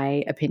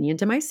my opinion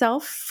to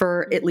myself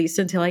for at least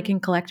until I Mhm. can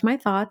collect my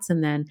thoughts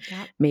and then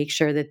Yep. make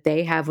sure that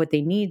they have what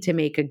they need to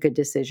make a good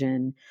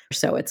decision.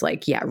 So it's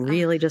like, yeah,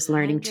 really just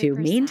learning to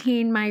 100%.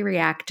 maintain my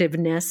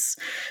reactiveness,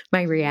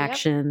 my Yep.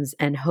 reactions,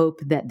 and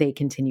hope that they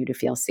continue to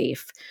feel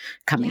safe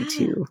coming Yeah.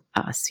 to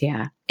us.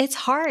 Yeah. It's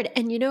hard.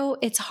 And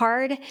it's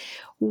hard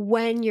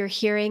when you're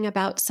hearing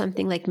about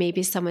something like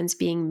maybe someone's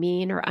being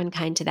mean or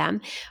unkind to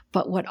them.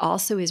 But what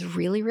also is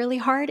really, really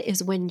hard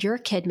is when your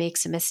kid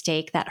makes a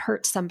mistake that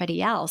hurts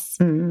somebody else.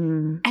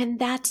 Mm, And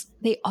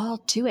they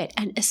all do it.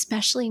 And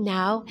especially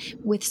now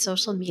with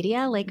social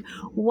media, like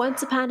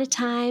once upon a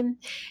time,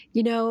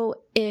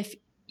 if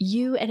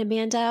you and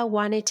Amanda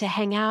wanted to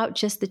hang out,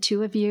 just the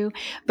two of you,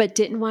 but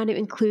didn't want to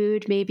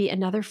include maybe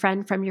another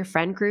friend from your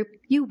friend group,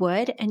 you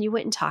would, and you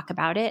wouldn't talk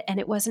about it. And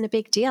it wasn't a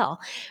big deal.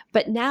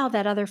 But now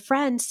that other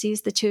friend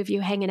sees the two of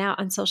you hanging out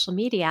on social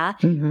media,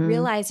 hmm.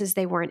 realizes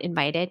they weren't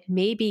invited,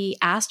 maybe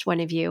asked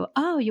one of you,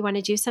 oh, you want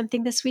to do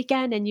something this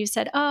weekend? And you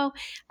said, oh,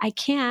 I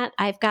can't.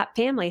 I've got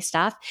family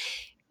stuff.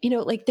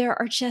 Like there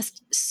are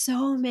just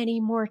so many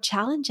more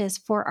challenges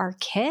for our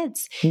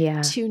kids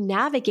Yeah. to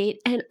navigate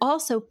and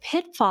also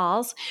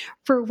pitfalls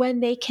for when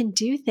they can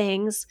do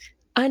things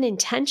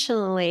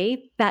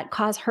unintentionally that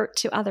cause hurt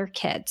to other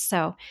kids.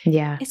 So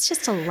Yeah. it's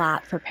just a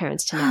lot for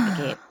parents to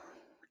navigate.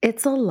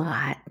 It's a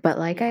lot, but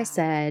like I Yeah.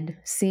 said,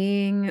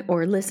 seeing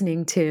or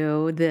listening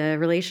to the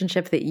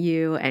relationship that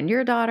you and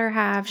your daughter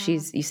have, Oh,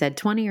 you said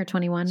 20 or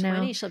 21 now?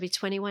 20. She'll be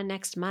 21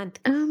 next month.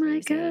 Oh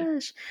my Crazy.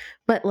 gosh.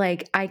 But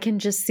like I can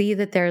just see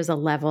that there's a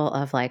level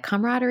of like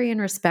camaraderie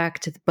and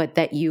respect, but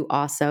that you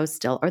also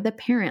still are the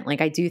parent.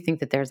 Like I do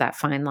think that there's that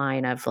fine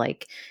line of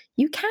like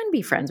you can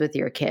be friends with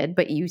your kid,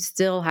 but you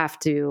still have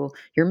to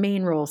your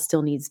main role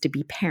still needs to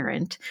be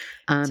parent.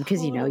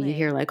 Because you hear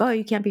Totally. like, oh,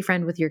 you can't be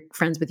friends with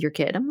your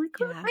kid. I'm like,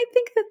 oh, Yeah. I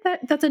think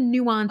that's a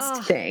nuanced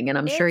Oh, thing. And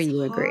I'm sure it's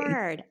you agree.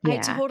 hard. I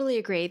Yeah. totally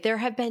agree. There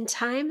have been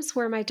times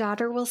where my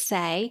daughter will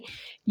say,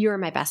 you're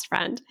my best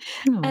friend.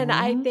 And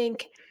I Aw.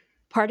 think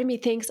part of me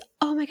thinks,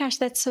 oh my gosh,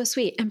 that's so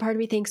sweet. And part of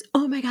me thinks,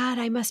 oh my God,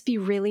 I must be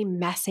really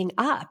messing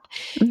up.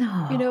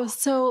 No.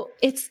 So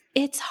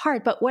it's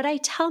hard. But what I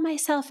tell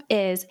myself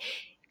is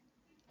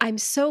I'm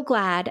so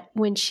glad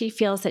when she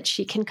feels that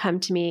she can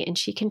come to me and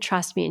she can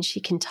trust me and she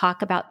can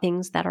talk about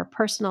things that are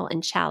personal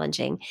and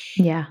challenging.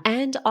 Yeah.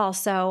 And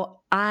also,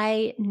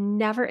 I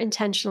never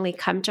intentionally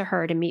come to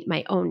her to meet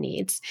my own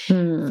needs. For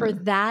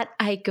Mm. that,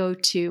 I go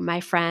to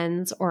my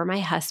friends or my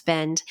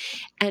husband.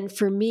 And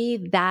for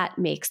me, that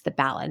makes the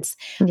balance.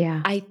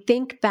 Yeah. I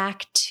think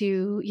back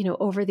to,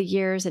 over the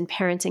years and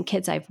parents and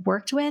kids I've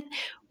worked with,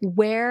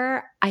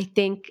 where I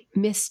think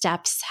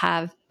missteps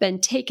have been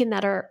taken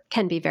that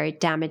can be very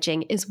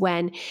damaging is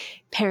when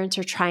parents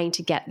are trying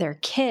to get their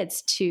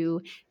kids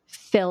to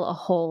fill a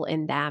hole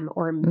in them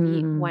or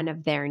meet Mm. one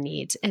of their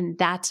needs. And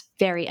that's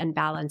very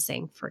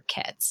unbalancing for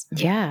kids.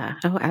 Yeah.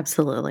 Oh,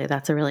 absolutely.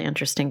 That's a really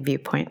interesting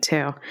viewpoint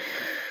too.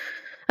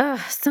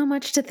 So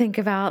much to think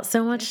about,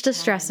 so much It to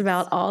stress does.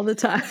 about all the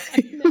time.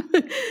 I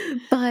know.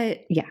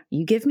 But yeah,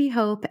 you give me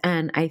hope.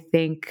 And I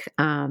think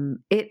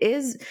it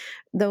is,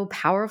 though,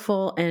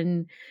 powerful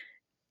and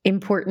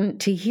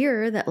important to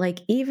hear that, like,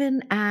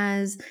 even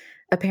as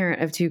a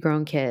parent of two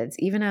grown kids,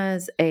 even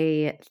as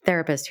a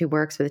therapist who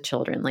works with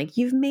children, like,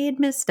 you've made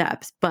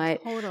missteps,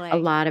 but a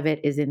Totally. lot of it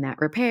is in that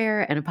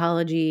repair and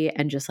apology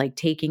and just like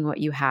taking what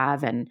you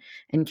have and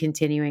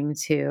continuing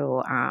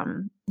to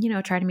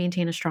try to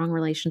maintain a strong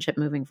relationship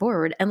moving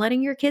forward and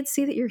letting your kids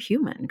see that you're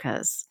human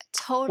because we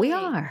Totally.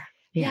 are.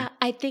 Yeah. Yeah.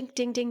 I think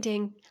ding, ding,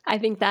 ding. I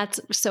think that's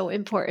so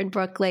important,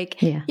 Brooke.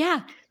 Like, Yeah.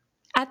 yeah,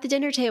 at the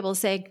dinner table,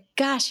 say,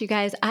 gosh, you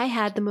guys, I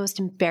had the most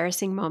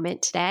embarrassing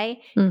moment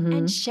today. And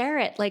Hmm. share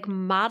it, like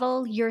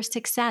model your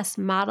success,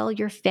 model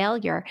your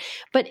failure,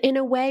 but in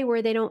a way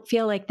where they don't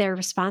feel like they're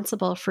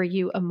responsible for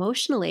you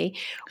emotionally,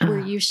 where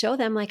Oh, you show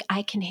them like,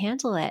 I can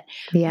handle it.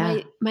 yeah.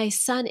 My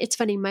son, it's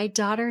funny, my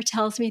daughter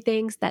tells me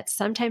things that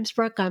sometimes,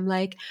 Brooke, I'm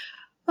like,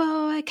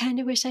 oh, I kind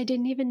of wish I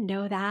didn't even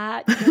know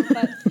that,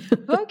 but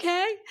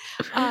okay.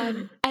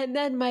 And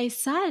then my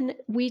son,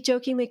 we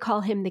jokingly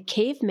call him the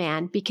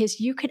caveman because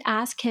you could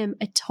ask him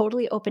a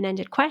totally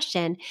open-ended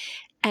question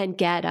and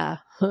get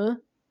a, huh?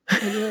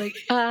 And you're like,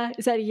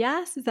 is that a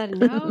yes? Is that a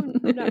no?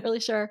 I'm not really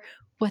sure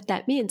what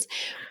that means.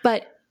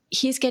 But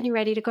he's getting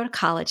ready to go to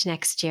college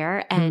next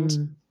year and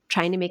Mm.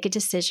 trying to make a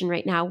decision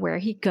right now where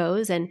he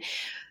goes. And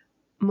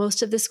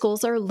most of the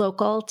schools are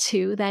local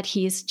too that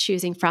he's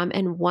choosing from.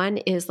 And one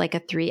is like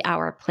a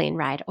 3-hour plane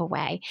ride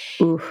away.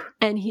 Oof.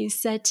 And he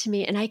said to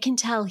me, and I can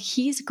tell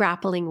he's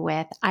grappling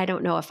with, I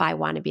don't know if I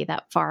want to be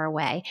that far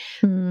away,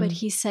 but Mm.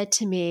 he said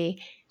to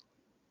me,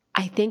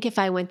 I think if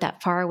I went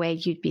that far away,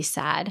 you'd be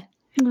sad.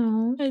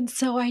 Oh, And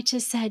so I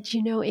just said,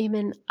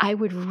 Eamon, I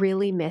would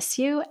really miss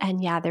you.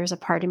 And yeah, there's a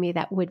part of me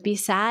that would be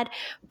sad,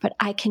 but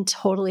I can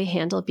totally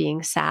handle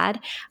being sad.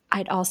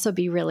 I'd also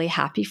be really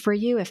happy for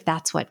you if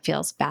that's what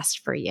feels best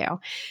for you.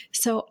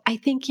 So I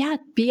think, yeah,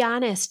 be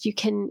honest. You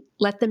can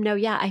let them know,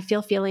 yeah, I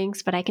feel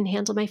feelings, but I can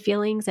handle my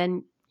feelings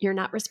and you're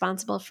not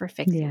responsible for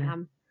fixing yeah.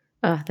 them.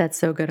 Oh, that's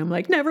so good. I'm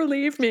like, never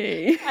leave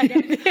me. I know.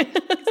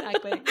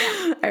 Exactly.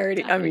 Yeah,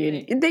 I mean,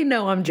 definitely. they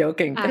know I'm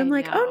joking, but I I'm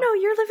like, oh know. no,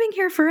 you're living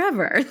here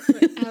forever.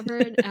 Forever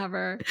and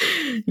ever.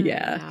 I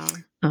Yeah. know.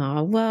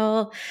 Oh,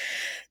 well,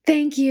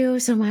 thank you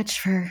so much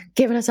for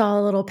giving us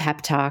all a little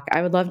pep talk.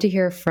 I would love to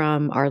hear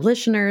from our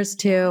listeners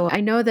too. I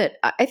know that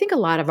I think a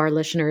lot of our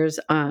listeners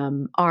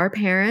are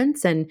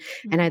parents, and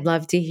I'd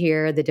love to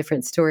hear the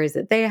different stories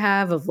that they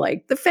have of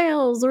like the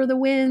fails or the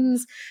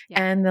wins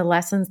Yeah. and the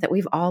lessons that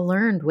we've all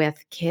learned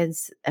with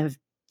kids of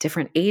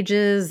different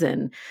ages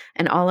and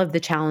all of the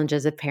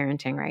challenges of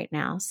parenting right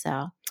now.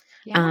 So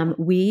Yeah.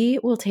 we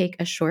will take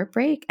a short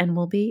break and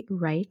we'll be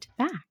right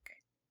back.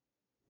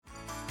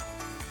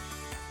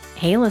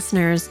 Hey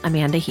listeners,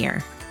 Amanda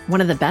here.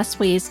 One of the best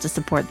ways to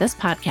support this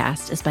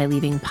podcast is by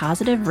leaving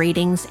positive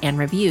ratings and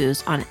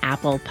reviews on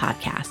Apple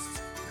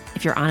Podcasts.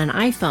 If you're on an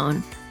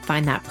iPhone,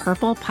 find that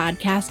purple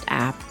podcast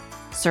app,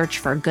 search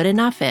for Good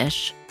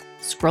Enough-ish,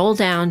 scroll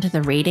down to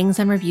the ratings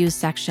and reviews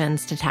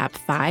sections to tap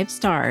 5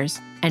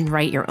 stars and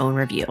write your own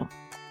review.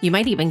 You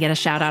might even get a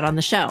shout out on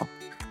the show.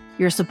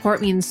 Your support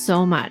means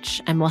so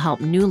much and will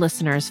help new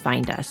listeners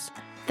find us.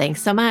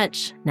 Thanks so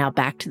much. Now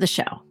back to the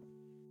show.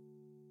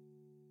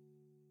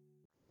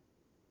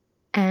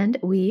 And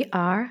we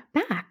are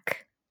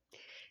back.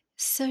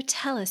 So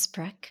tell us,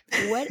 Brooke,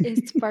 what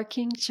is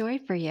sparking joy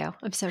for you?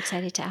 I'm so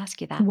excited to ask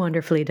you that.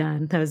 Wonderfully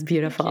done. That was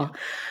beautiful.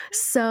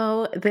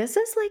 So this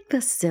is like the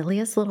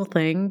silliest little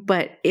thing,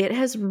 but it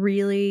has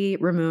really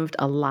removed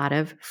a lot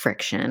of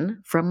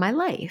friction from my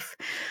life.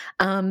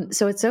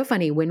 So it's so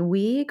funny when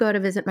we go to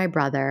visit my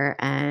brother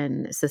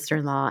and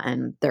sister-in-law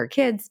and their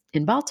kids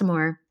in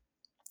Baltimore.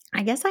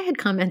 I guess I had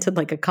commented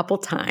like a couple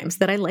times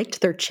that I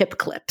liked their chip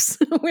clips,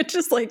 which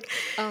is like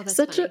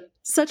such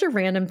a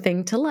random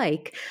thing to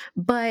like.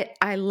 But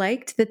I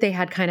liked that they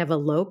had kind of a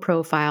low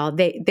profile.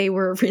 They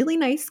were a really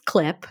nice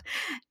clip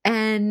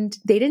and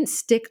they didn't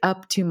stick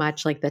up too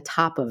much like the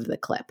top of the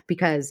clip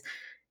because,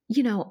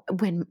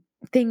 when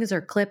things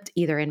are clipped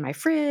either in my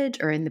fridge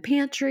or in the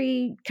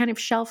pantry kind of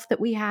shelf that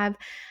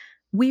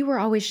we were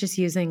always just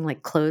using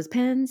like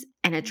clothespins,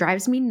 and it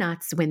drives me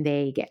nuts when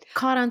they get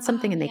caught on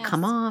something and they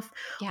come off.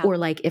 Yeah. Or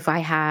like if I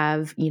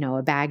have,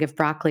 a bag of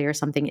broccoli or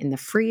something in the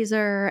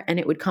freezer and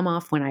it would come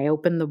off when I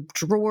open the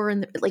drawer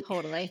and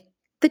Totally.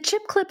 The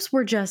chip clips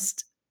were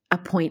just a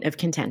point of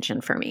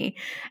contention for me.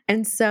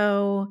 And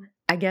so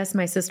I guess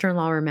my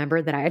sister-in-law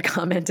remembered that I had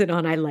commented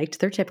on I liked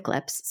their chip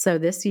clips. So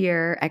this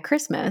year at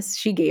Christmas,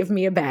 she gave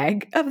me a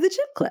bag of the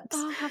chip clips.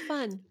 Oh, how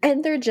fun.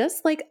 And they're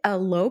just like a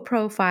low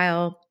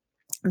profile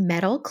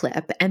metal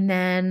clip. And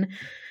then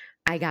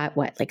I got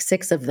like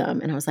 6 of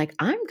them. And I was like,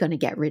 I'm going to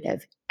get rid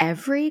of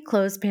every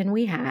clothespin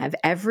we have,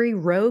 every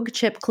rogue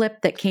chip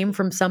clip that came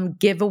from some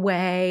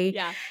giveaway.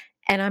 Yeah.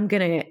 And I'm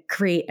going to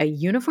create a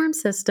uniform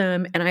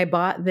system. And I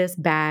bought this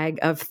bag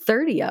of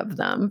 30 of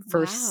them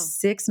for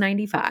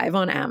 $6.95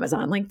 on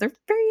Amazon. Like they're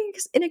very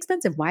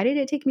inexpensive. Why did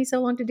it take me so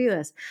long to do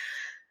this?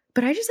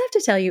 But I just have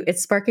to tell you,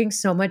 it's sparking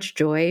so much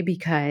joy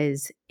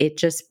because it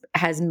just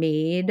has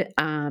made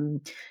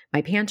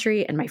my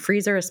pantry and my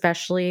freezer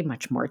especially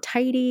much more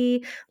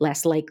tidy,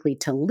 less likely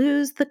to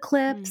lose the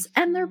clips,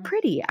 and they're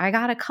pretty. I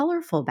got a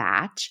colorful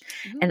batch,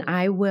 and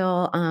I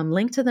will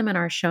link to them in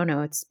our show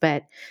notes,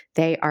 but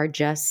they are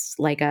just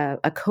like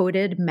a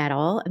coated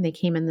metal, and they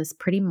came in this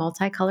pretty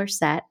multicolor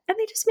set, and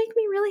they just make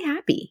me really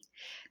happy.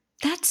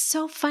 That's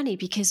so funny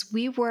because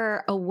we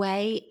were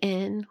away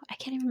I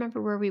can't even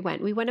remember where we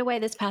went. We went away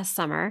this past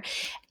summer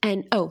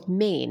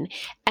Maine.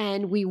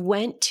 And we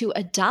went to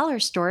a dollar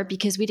store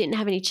because we didn't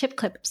have any chip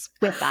clips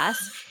with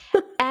us.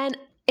 And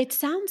it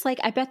sounds like,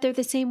 I bet they're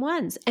the same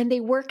ones. And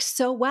they work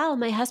so well.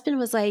 My husband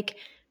was like,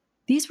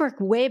 these work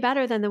way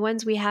better than the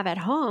ones we have at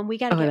home. We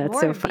got to get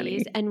more of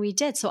these. And we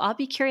did. So I'll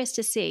be curious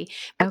to see.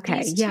 But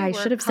okay. Yeah, I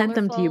should have sent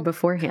them to you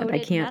beforehand. I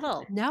can't.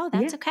 Metal. No,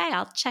 that's okay.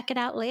 I'll check it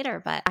out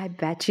later. But I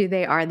bet you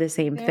they are the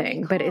same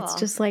thing. Cool. But it's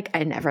just like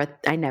I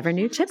never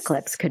knew chip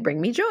clips could bring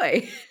me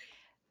joy.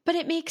 But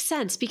it makes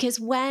sense because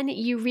when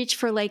you reach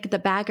for like the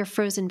bag of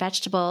frozen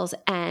vegetables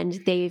and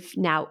they've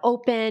now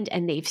opened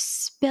and they've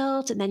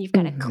spilled, and then you've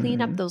got to clean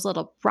up those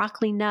little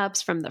broccoli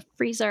nubs from the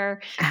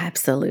freezer.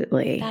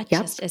 Absolutely. That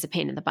just is a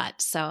pain in the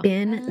butt. So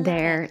been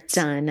there,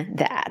 done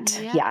that.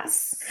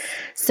 Yes.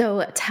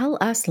 So tell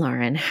us,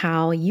 Lauren,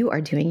 how you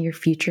are doing your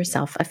future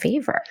self a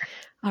favor.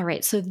 All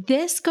right. So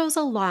this goes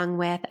along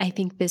with, I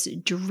think, this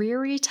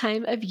dreary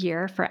time of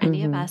year for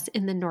any of us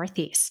in the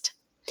Northeast.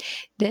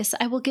 This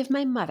I will give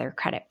my mother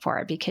credit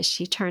for because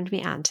she turned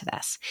me on to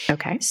this.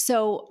 Okay.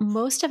 So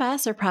most of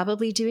us are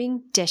probably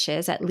doing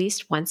dishes at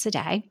least once a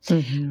day.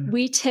 Mm-hmm.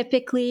 We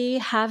typically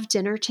have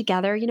dinner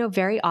together,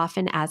 very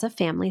often as a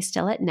family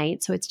still at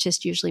night. So it's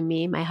just usually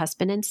me, my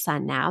husband, and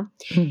son now.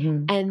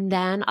 Mm-hmm. And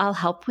then I'll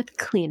help with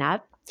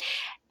cleanup.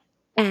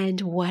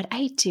 And what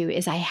I do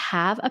is I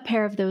have a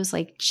pair of those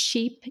like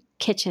cheap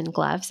kitchen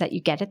gloves that you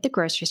get at the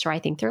grocery store. I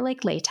think they're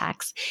like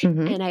latex.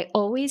 Mm-hmm. And I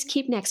always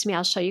keep next to me,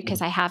 I'll show you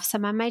because I have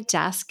some on my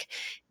desk,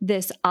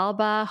 this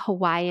Alba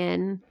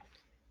Hawaiian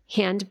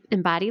hand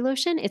and body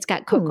lotion. It's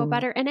got cocoa Ooh.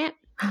 butter in it.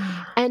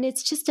 And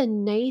it's just a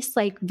nice,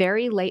 like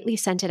very lightly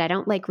scented. I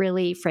don't like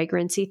really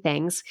fragrancy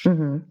things.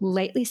 Mm-hmm.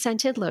 Lightly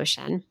scented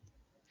lotion.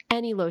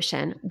 Any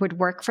lotion would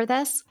work for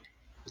this.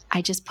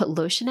 I just put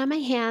lotion on my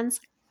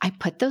hands. I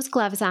put those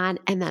gloves on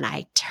and then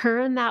I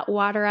turn that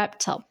water up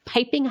till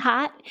piping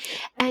hot.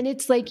 And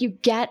it's like you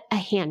get a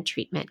hand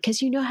treatment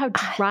because you know how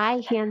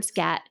dry hands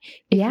get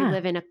if you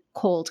live in a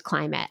cold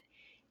climate.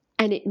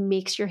 And it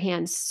makes your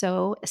hands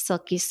so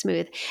silky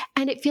smooth.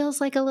 And it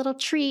feels like a little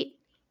treat,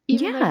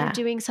 even though you're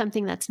doing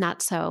something that's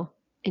not so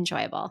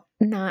enjoyable.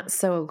 Not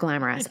so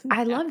glamorous.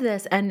 I love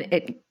this. And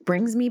it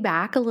brings me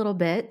back a little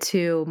bit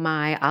to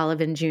my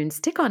Olive and June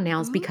stick-on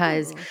nails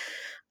because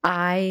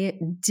I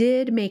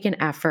did make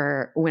an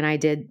effort when I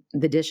did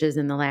the dishes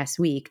in the last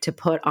week to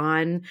put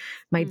on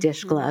my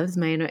dish gloves.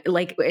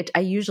 I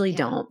usually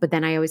don't, but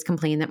then I always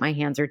complain that my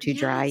hands are too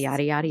dry,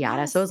 yada, yada,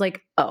 yada. So I was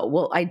like, oh,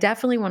 well, I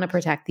definitely want to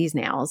protect these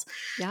nails.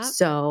 Yep.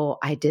 So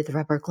I did the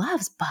rubber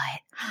gloves, but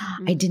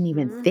I didn't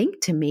even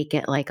think to make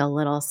it like a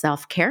little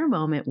self-care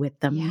moment with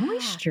the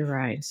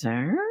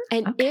moisturizer.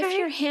 And if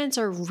your hands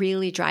are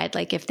really dried,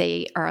 like if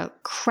they are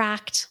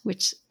cracked,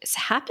 which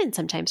happens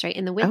sometimes, right,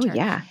 in the winter,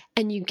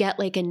 and you get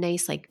like a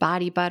nice like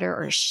body butter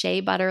or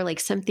shea butter, like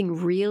something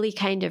really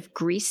kind of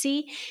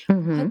greasy,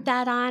 put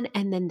that on,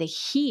 and then the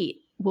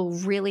heat will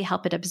really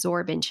help it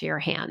absorb into your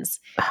hands.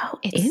 Oh,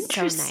 it's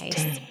interesting.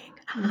 So nice.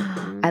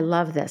 I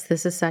love this.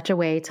 This is such a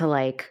way to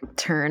like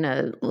turn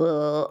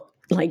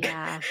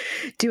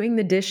doing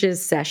the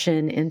dishes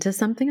session into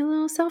something a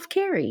little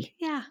self-carey.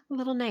 Yeah, a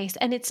little nice.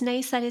 And it's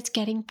nice that it's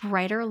getting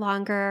brighter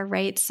longer,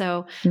 right?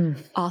 So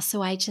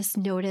also I just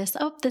noticed,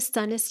 the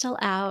sun is still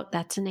out.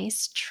 That's a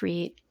nice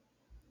treat.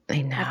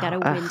 I know. I've got a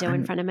window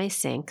in front of my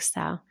sink.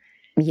 So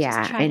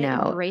just try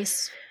to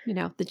embrace,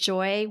 the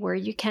joy where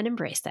you can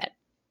embrace it.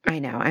 I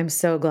know. I'm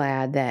so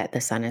glad that the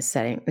sun is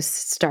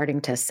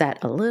starting to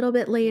set a little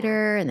bit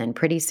later. And then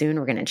pretty soon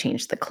we're going to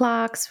change the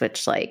clocks,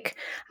 which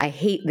I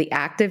hate the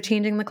act of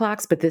changing the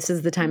clocks, but this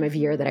is the time of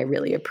year that I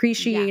really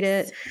appreciate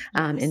it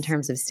in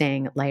terms of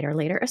staying lighter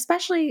later,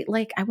 especially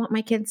I want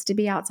my kids to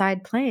be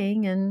outside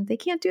playing and they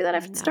can't do that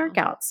if it's dark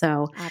out.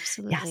 So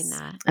absolutely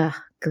not.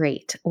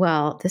 Great.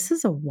 Well, this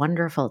is a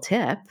wonderful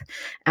tip.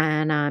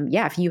 And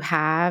if you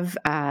have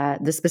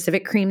the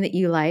specific cream that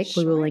you like,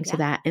 we will link to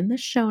that in the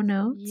show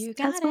notes,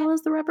 as well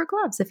as the rubber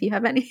gloves if you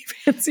have any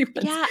fancy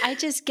ones. Yeah, I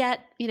just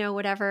get,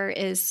 whatever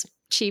is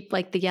cheap,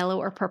 like the yellow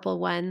or purple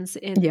ones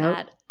in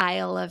that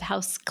aisle of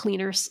house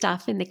cleaner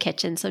stuff in the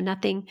kitchen. So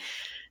nothing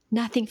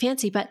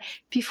fancy. But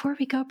before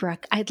we go,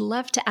 Brooke, I'd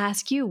love to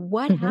ask you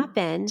what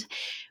happened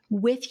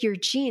with your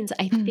jeans.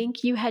 I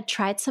think you had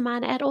tried some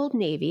on at Old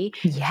Navy,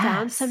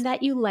 found some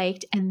that you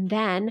liked, and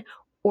then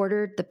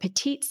ordered the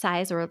petite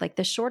size or like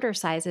the shorter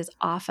sizes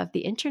off of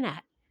the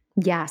internet.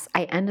 Yes,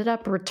 I ended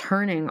up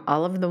returning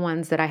all of the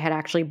ones that I had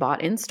actually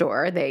bought in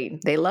store. They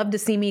love to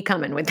see me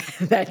coming with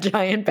that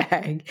giant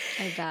bag.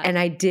 I bet. And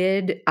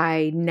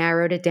I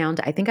narrowed it down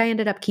to, I think I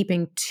ended up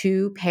keeping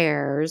 2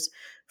 pairs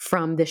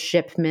from the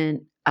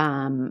shipment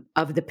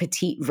of the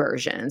petite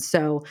version.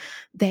 So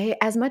they,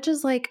 as much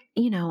as I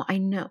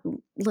know,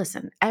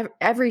 listen,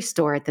 every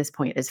store at this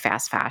point is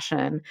fast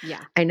fashion.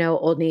 Yeah. I know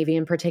Old Navy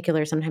in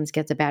particular sometimes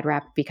gets a bad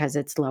rap because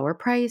it's lower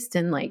priced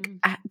and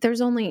there's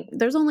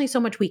only so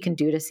much we can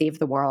do to save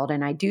the world.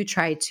 And I do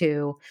try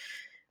to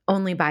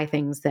only buy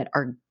things that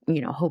are,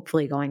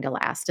 hopefully going to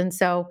last. And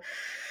so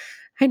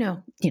I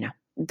know,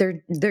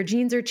 their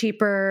jeans are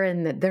cheaper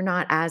and they're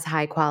not as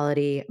high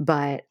quality,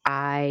 but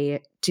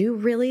I do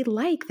really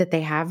like that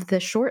they have the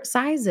short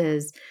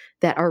sizes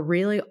that are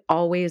really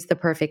always the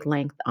perfect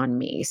length on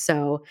me.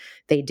 So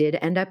they did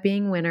end up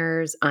being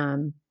winners.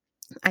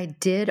 I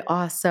did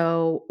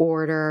also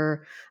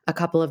order a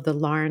couple of the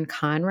Lauren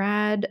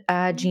Conrad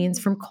jeans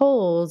from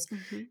Kohl's,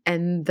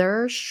 and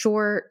their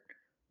short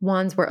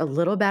ones were a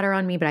little better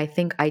on me, but I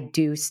think I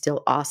do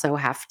still also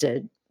have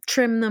to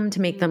trim them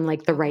to make them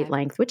the right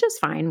length, which is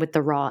fine with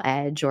the raw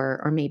edge,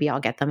 or maybe I'll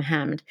get them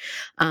hemmed.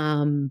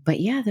 But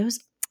yeah,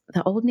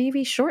 the Old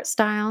Navy short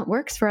style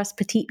works for us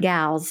petite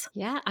gals.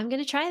 Yeah, I'm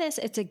going to try this.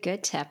 It's a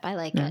good tip. I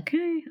like it.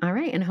 Okay. All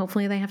right. And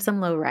hopefully they have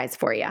some low rise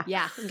for you.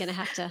 Yeah, I'm going to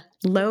have to.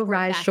 Low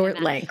rise,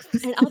 short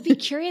length. And I'll be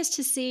curious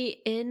to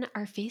see in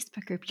our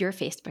Facebook group, your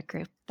Facebook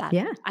group, that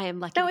I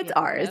am lucky. No, it's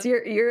ours.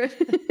 You're you're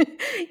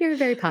a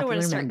very popular I don't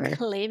want to start member.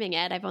 Claiming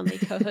it. I've only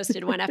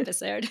co-hosted one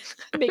episode.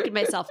 Making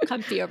myself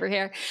comfy over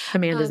here.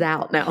 Amanda's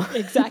out now.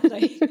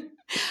 Exactly.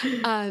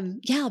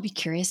 Yeah, I'll be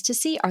curious to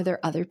see, are there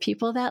other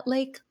people that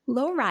like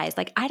low rise?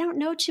 Like, I don't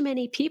know too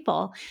many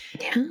people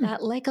Yeah.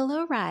 that like a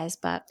low rise,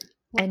 but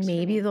And works for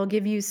maybe me. they'll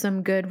give you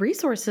some good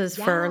resources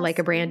for like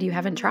a Yes. brand you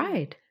haven't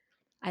tried.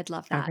 I'd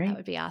love All that. That right.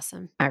 would be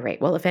awesome. All right.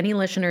 Well, if any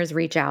listeners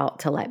reach out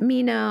to let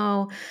me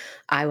know,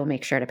 I will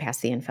make sure to pass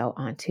the info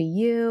on to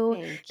you.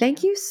 Thank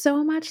Thank you. you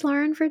so much,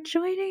 Lauren, for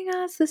joining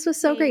us. This was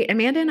so great. Thank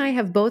Amanda and I you.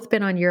 have both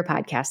been on your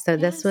podcast, so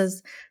Yes.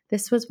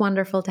 this was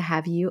wonderful to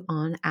have you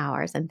on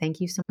ours. And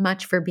thank you so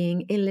much for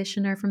being a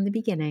listener from the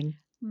beginning.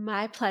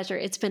 My pleasure.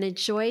 It's been a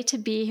joy to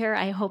be here.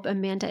 I hope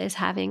Amanda is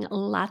having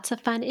lots of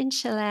fun in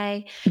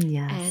Chile. And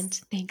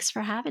Yes. thanks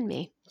for having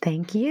me.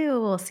 Thank you.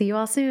 We'll see you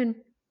all soon.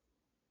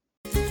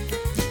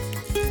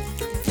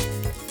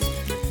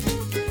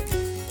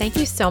 Thank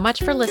you so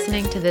much for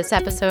listening to this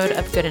episode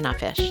of Good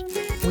Enough-ish.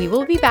 We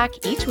will be back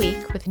each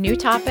week with new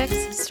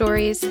topics,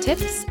 stories,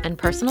 tips, and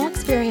personal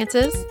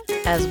experiences,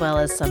 as well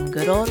as some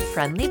good old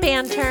friendly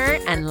banter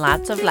and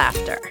lots of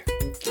laughter.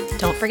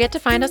 Don't forget to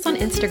find us on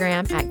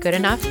Instagram at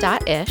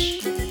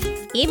goodenoughh.ish.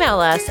 Email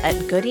us at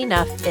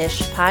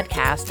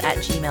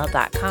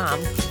goodenough-ishpodcast@gmail.com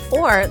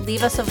or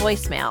leave us a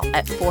voicemail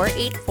at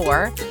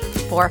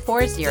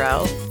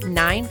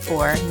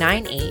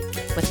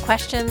 484-440-9498 with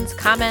questions,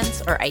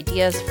 comments, or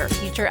ideas for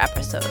future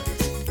episodes.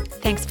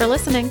 Thanks for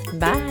listening.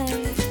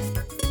 Bye.